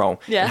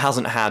role. Yeah. He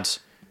hasn't had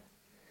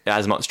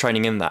as much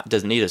training in that,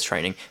 doesn't need as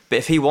training. But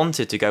if he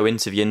wanted to go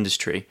into the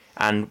industry,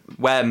 and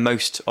where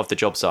most of the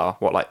jobs are,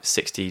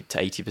 60 to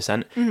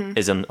 80%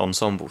 is an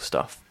ensemble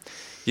stuff,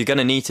 you're going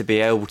to need to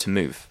be able to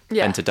move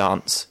and to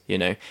dance,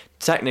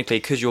 Technically,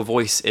 because your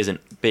voice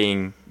isn't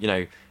being,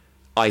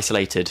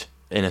 isolated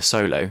in a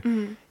solo,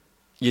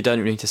 you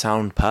don't need to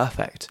sound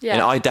perfect.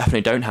 Yeah. I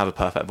definitely don't have a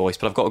perfect voice,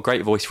 but I've got a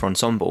great voice for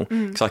ensemble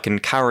because I can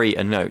carry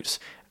a note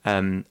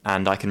and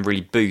I can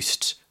really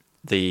boost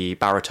the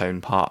baritone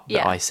part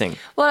that I sing.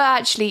 Well,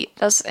 actually,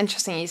 that's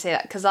interesting you say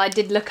that, because I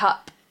did do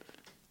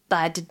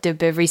a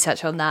bit of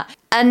research on that,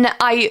 and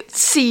I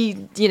see,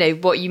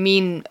 what you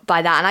mean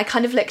by that, and I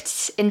kind of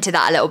looked into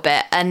that a little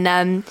bit,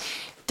 and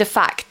the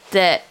fact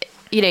that,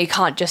 you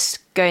can't just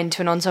go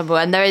into an ensemble,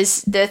 and there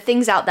are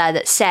things out there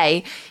that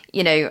say,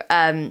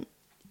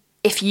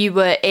 if you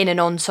were in an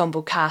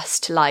ensemble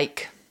cast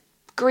like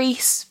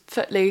Grease,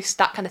 Footloose,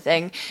 that kind of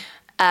thing,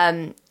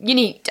 you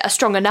need a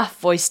strong enough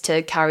voice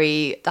to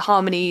carry the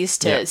harmonies,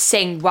 to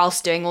sing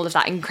whilst doing all of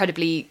that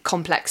incredibly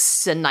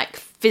complex and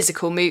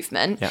physical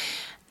movement. Yeah.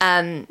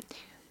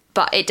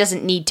 But it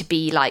doesn't need to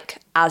be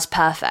as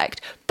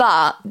perfect.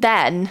 But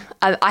then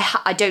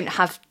I don't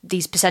have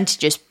these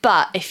percentages,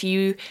 but if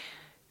you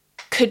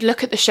could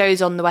look at the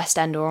shows on the West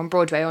End or on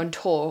Broadway or on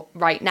tour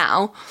right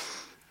now,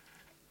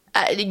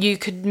 you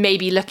could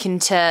maybe look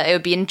into, it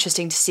would be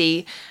interesting to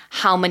see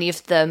how many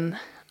of them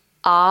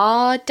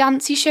are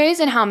dancey shows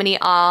and how many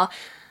are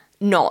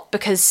not.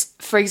 Because,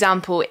 for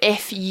example, I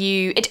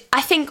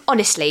think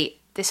honestly,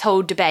 this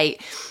whole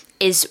debate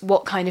is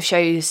what kind of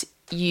shows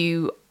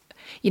we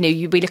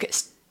look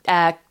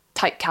at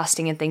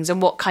typecasting and things,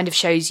 and what kind of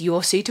shows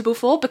you're suitable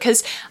for,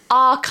 because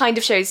our kind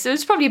of shows,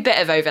 there's probably a bit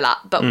of overlap,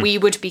 but we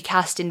would be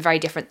cast in very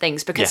different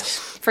things. Because,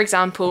 for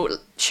example,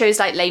 shows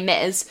like Les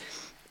Mis,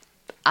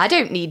 I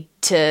don't need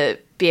to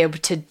be able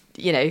to,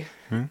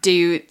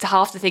 do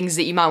half the things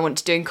that you might want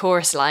to do in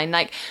chorus line.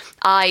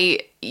 Les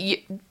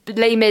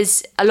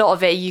Mis, a lot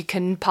of it you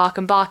can park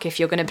and bark if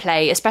you're going to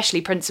play,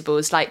 especially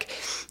principals.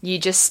 You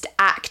just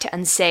act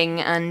and sing,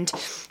 and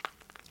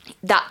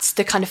that's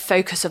the kind of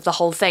focus of the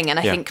whole thing. And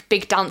I think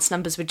big dance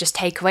numbers would just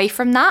take away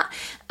from that.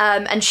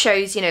 And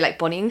shows, like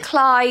Bonnie and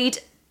Clyde,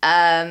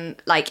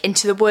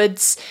 Into the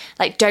Woods,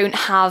 don't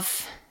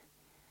have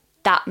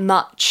that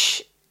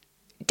much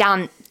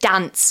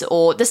dance,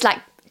 or there's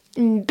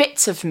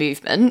bits of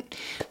movement,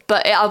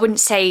 but I wouldn't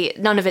say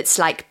none of it's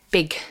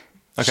big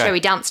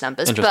showy dance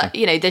numbers. But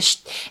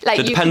there's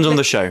it depends on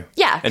the show.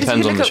 Yeah, because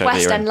you look at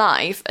West End in.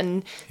 Live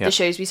and the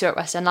shows we saw at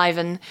West End Live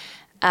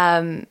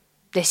and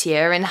this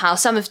year, and how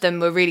some of them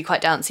were really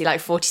quite dancey,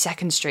 like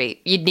 42nd Street.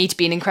 You'd need to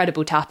be an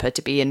incredible tapper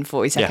to be in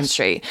 42nd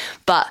Street,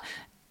 but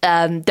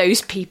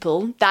those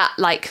people that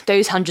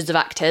those hundreds of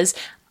actors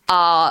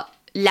are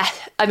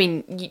less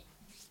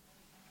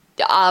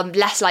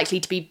likely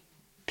to be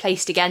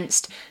placed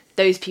against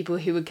those people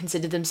who would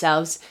consider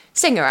themselves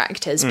singer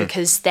actors,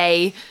 because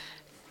they're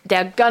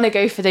gonna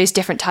go for those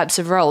different types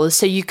of roles.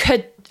 So you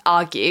could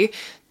argue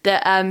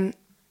that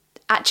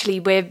actually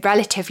we're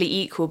relatively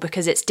equal,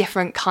 because it's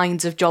different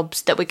kinds of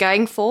jobs that we're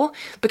going for.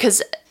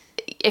 Because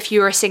if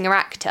you're a singer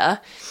actor,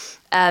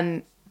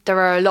 there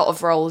are a lot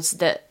of roles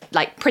that,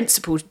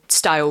 principal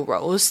style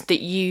roles,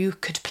 that you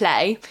could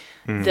play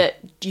that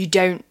you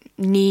don't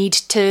need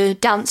to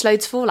dance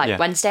loads for,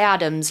 Wednesday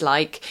Addams,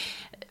 I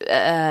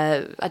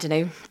don't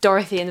know,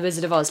 Dorothy and the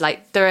Wizard of Oz.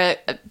 There are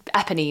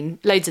Eponine,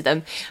 loads of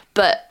them,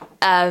 but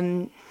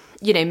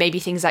maybe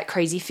things like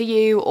Crazy for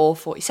You or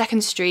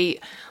 42nd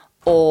Street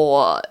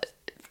or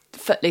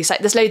Footloose,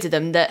 there's loads of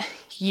them that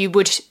you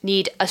would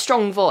need a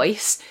strong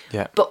voice,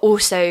 but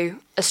also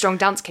a strong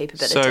dance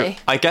capability. So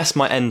I guess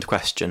my end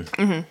question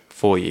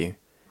for you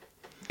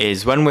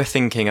is, when we're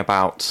thinking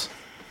about,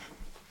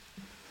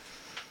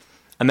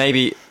 and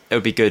maybe it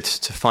would be good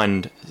to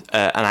find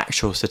an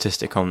actual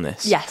statistic on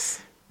this.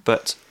 Yes.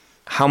 But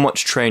how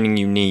much training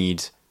you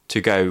need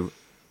to go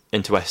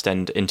into West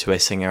End into a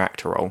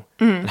singer-actor role,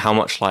 and how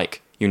much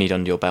you need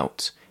under your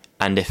belt,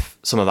 and if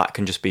some of that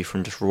can just be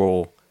from just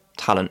raw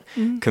talent,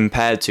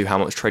 compared to how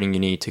much training you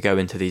need to go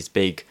into these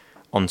big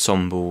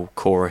ensemble,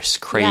 chorus,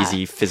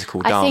 crazy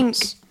physical dance. I think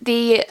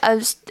the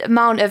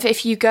amount of,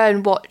 if you go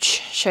and watch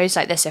shows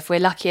like this, if we're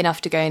lucky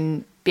enough to go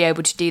and be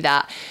able to do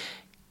that,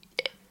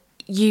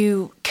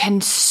 you can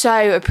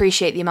so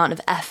appreciate the amount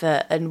of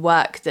effort and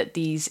work that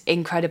these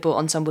incredible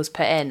ensembles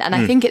put in. And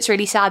I think it's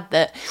really sad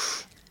that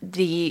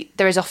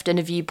there is often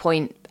a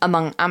viewpoint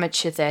among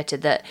amateur theatre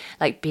that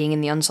like being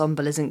in the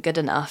ensemble isn't good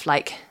enough,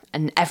 like,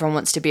 and everyone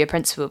wants to be a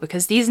principal,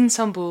 because these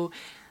ensemble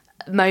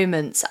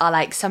moments are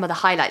like some of the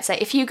highlights.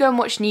 Like if you go and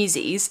watch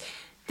Newsies,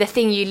 the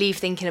thing you leave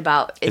thinking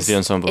about is the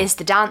ensemble, is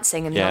the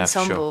dancing and the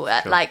ensemble.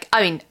 Sure. Like,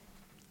 I mean,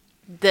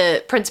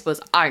 the principals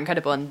are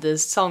incredible and the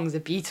songs are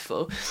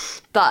beautiful,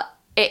 but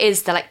it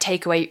is the like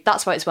takeaway.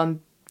 That's why it's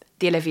won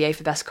the Olivier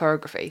for best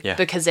choreography,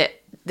 because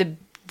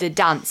the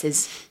dance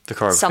is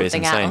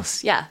something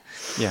else. Yeah.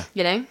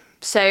 You know.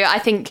 So I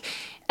think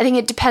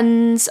it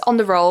depends on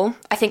the role.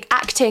 I think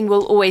acting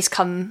will always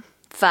come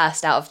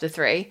first out of the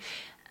three,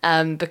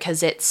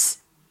 because it's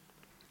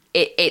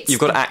you've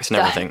got to act in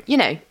everything. You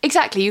know,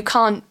 exactly. You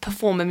can't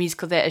perform a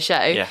musical theatre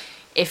show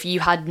if you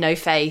had no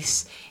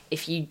face,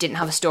 if you didn't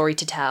have a story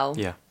to tell.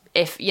 Yeah.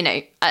 If you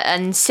know,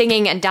 and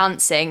singing and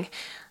dancing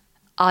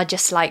are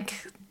just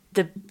like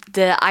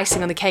the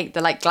icing on the cake,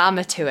 the like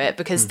glamour to it,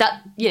 because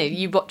that, you know,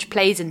 you watch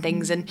plays and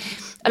things and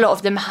a lot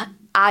of them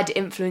add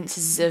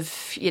influences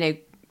of, you know,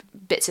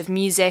 bits of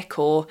music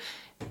or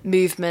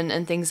movement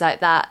and things like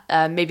that.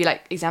 Maybe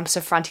like examples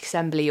of Frantic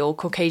Assembly or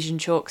Caucasian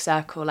Chalk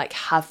Circle, like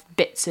have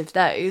bits of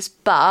those,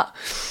 but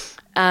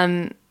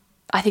I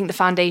think the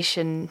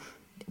foundation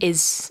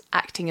is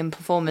acting and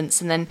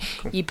performance, and then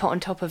you put on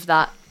top of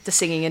that the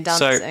singing and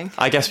dancing. So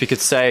I guess we could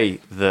say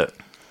that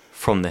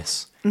from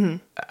this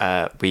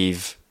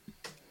we've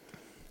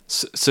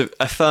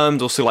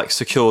affirmed, also like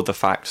secured the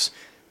facts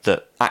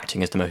that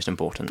acting is the most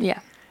important. Yeah.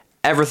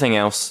 Everything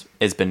else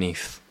is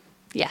beneath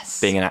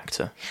being an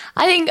actor.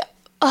 I think,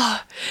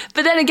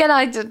 but then again,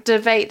 I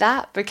debate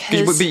that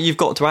because... But you've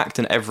got to act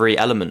in every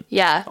element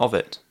of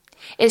it.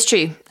 It's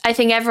true. I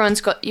think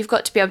you've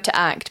got to be able to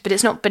act, but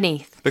it's not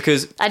beneath.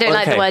 Because I don't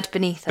like the word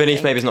beneath.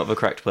 Beneath maybe is not the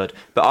correct word.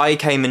 But I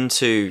came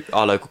into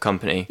our local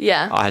company.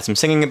 Yeah. I had some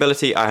singing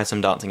ability, I had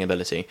some dancing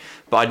ability,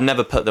 but I'd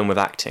never put them with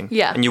acting.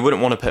 Yeah. And you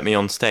wouldn't want to put me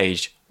on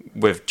stage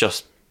with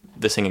just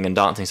the singing and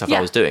dancing stuff I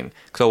was doing,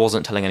 because I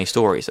wasn't telling any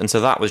stories. And so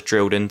that was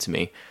drilled into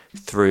me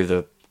through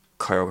the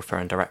choreographer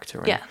and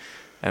director,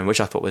 and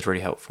which I thought was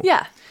really helpful.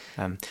 Yeah.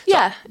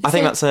 I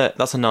think that's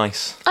a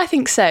nice... I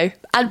think so.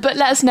 But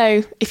let us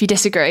know if you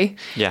disagree.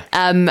 Yeah.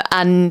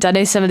 And I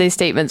know some of those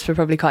statements were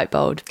probably quite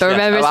bold. But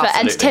remember, it's for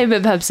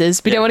entertainment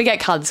purposes. We don't want to get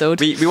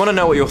cancelled. We want to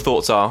know what your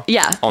thoughts are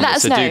on let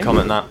this, us know. do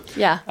comment that.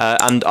 Yeah.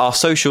 And our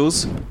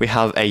socials, we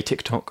have a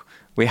TikTok,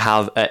 we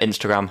have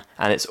Instagram,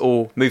 and it's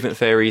all Movement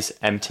Theories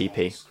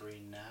MTP.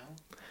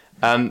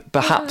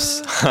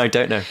 Perhaps, I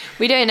don't know.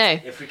 We don't know.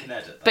 If we can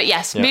edit that. But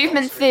yes,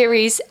 Movement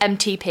Theories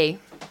MTP.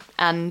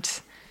 And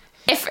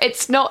if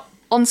it's not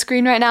on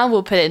screen right now,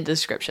 we'll put it in the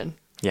description.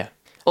 Yeah.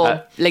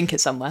 Or link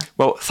it somewhere.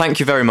 Well, thank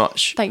you very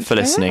much for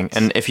listening. Much.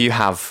 And if you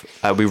have,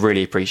 we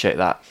really appreciate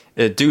that.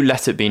 Do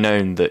let it be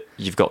known that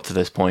you've got to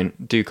this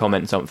point. Do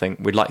comment something.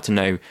 We'd like to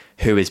know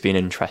who has been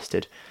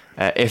interested.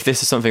 If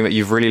this is something that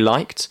you've really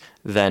liked,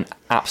 then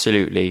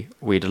absolutely,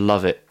 we'd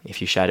love it if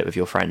you shared it with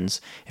your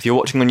friends. If you're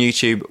watching on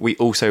YouTube, we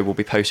also will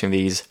be posting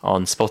these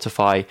on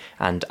Spotify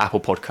and Apple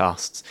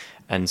Podcasts.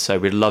 And so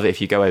we'd love it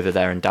if you go over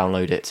there and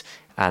download it.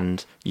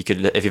 And you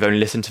could, if you've only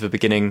listened to the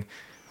beginning,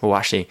 or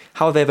actually,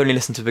 how have they only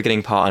listened to the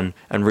beginning part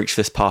and reached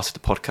this part of the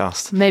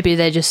podcast? Maybe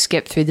they just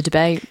skipped through the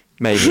debate.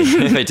 Maybe,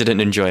 if they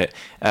didn't enjoy it.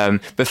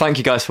 But thank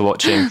you guys for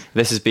watching.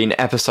 This has been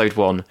episode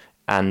 1.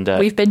 And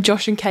we've been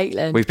Josh and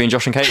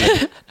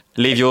Caitlin.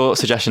 Leave your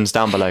suggestions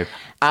down below.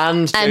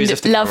 And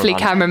Joseph, the lovely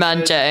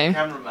cameraman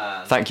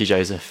Joe. Thank you,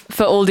 Joseph.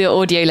 For all the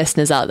audio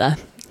listeners out there.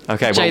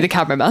 Okay, Joe the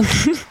cameraman.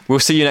 We'll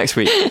see you next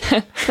week.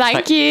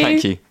 Thank you.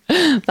 Thank you.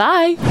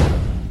 Bye.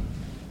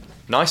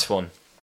 Nice one.